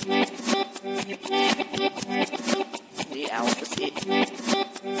sit. The alpha sit.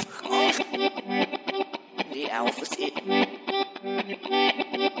 The alpha sit.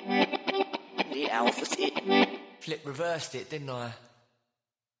 The alpha sit. Flip reversed it, didn't I?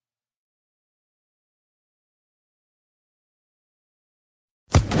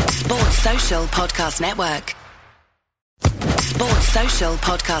 Sports Social Podcast Network. Sports Social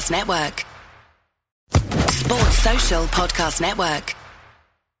Podcast Network. Sports Social Podcast Network.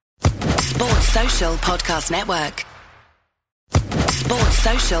 Sports Social Podcast Network. Sports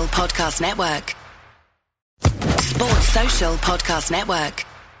Social Podcast Network. Sports Social Podcast Network.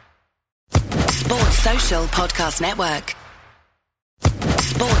 Sports Social Podcast Network.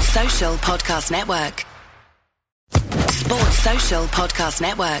 Sports Social Podcast Network. Sports Social Podcast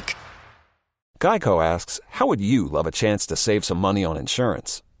Network. Geico asks, how would you love a chance to save some money on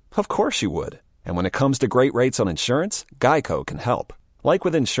insurance? Of course you would. And when it comes to great rates on insurance, Geico can help. Like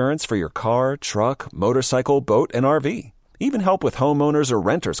with insurance for your car, truck, motorcycle, boat, and RV. Even help with homeowners or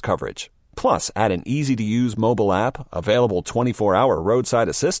renters coverage. Plus, add an easy-to-use mobile app, available 24-hour roadside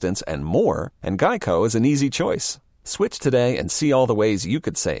assistance, and more, and Geico is an easy choice. Switch today and see all the ways you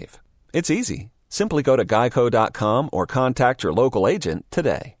could save. It's easy. Simply go to geico.com or contact your local agent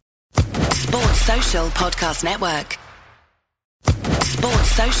today. Sports Social Podcast Network.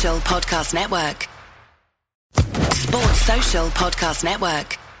 Sports Social Podcast Network. Sports Social Podcast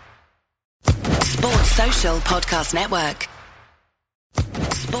Network. Sports Social Podcast Network.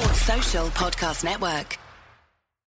 Sports Social Podcast Network.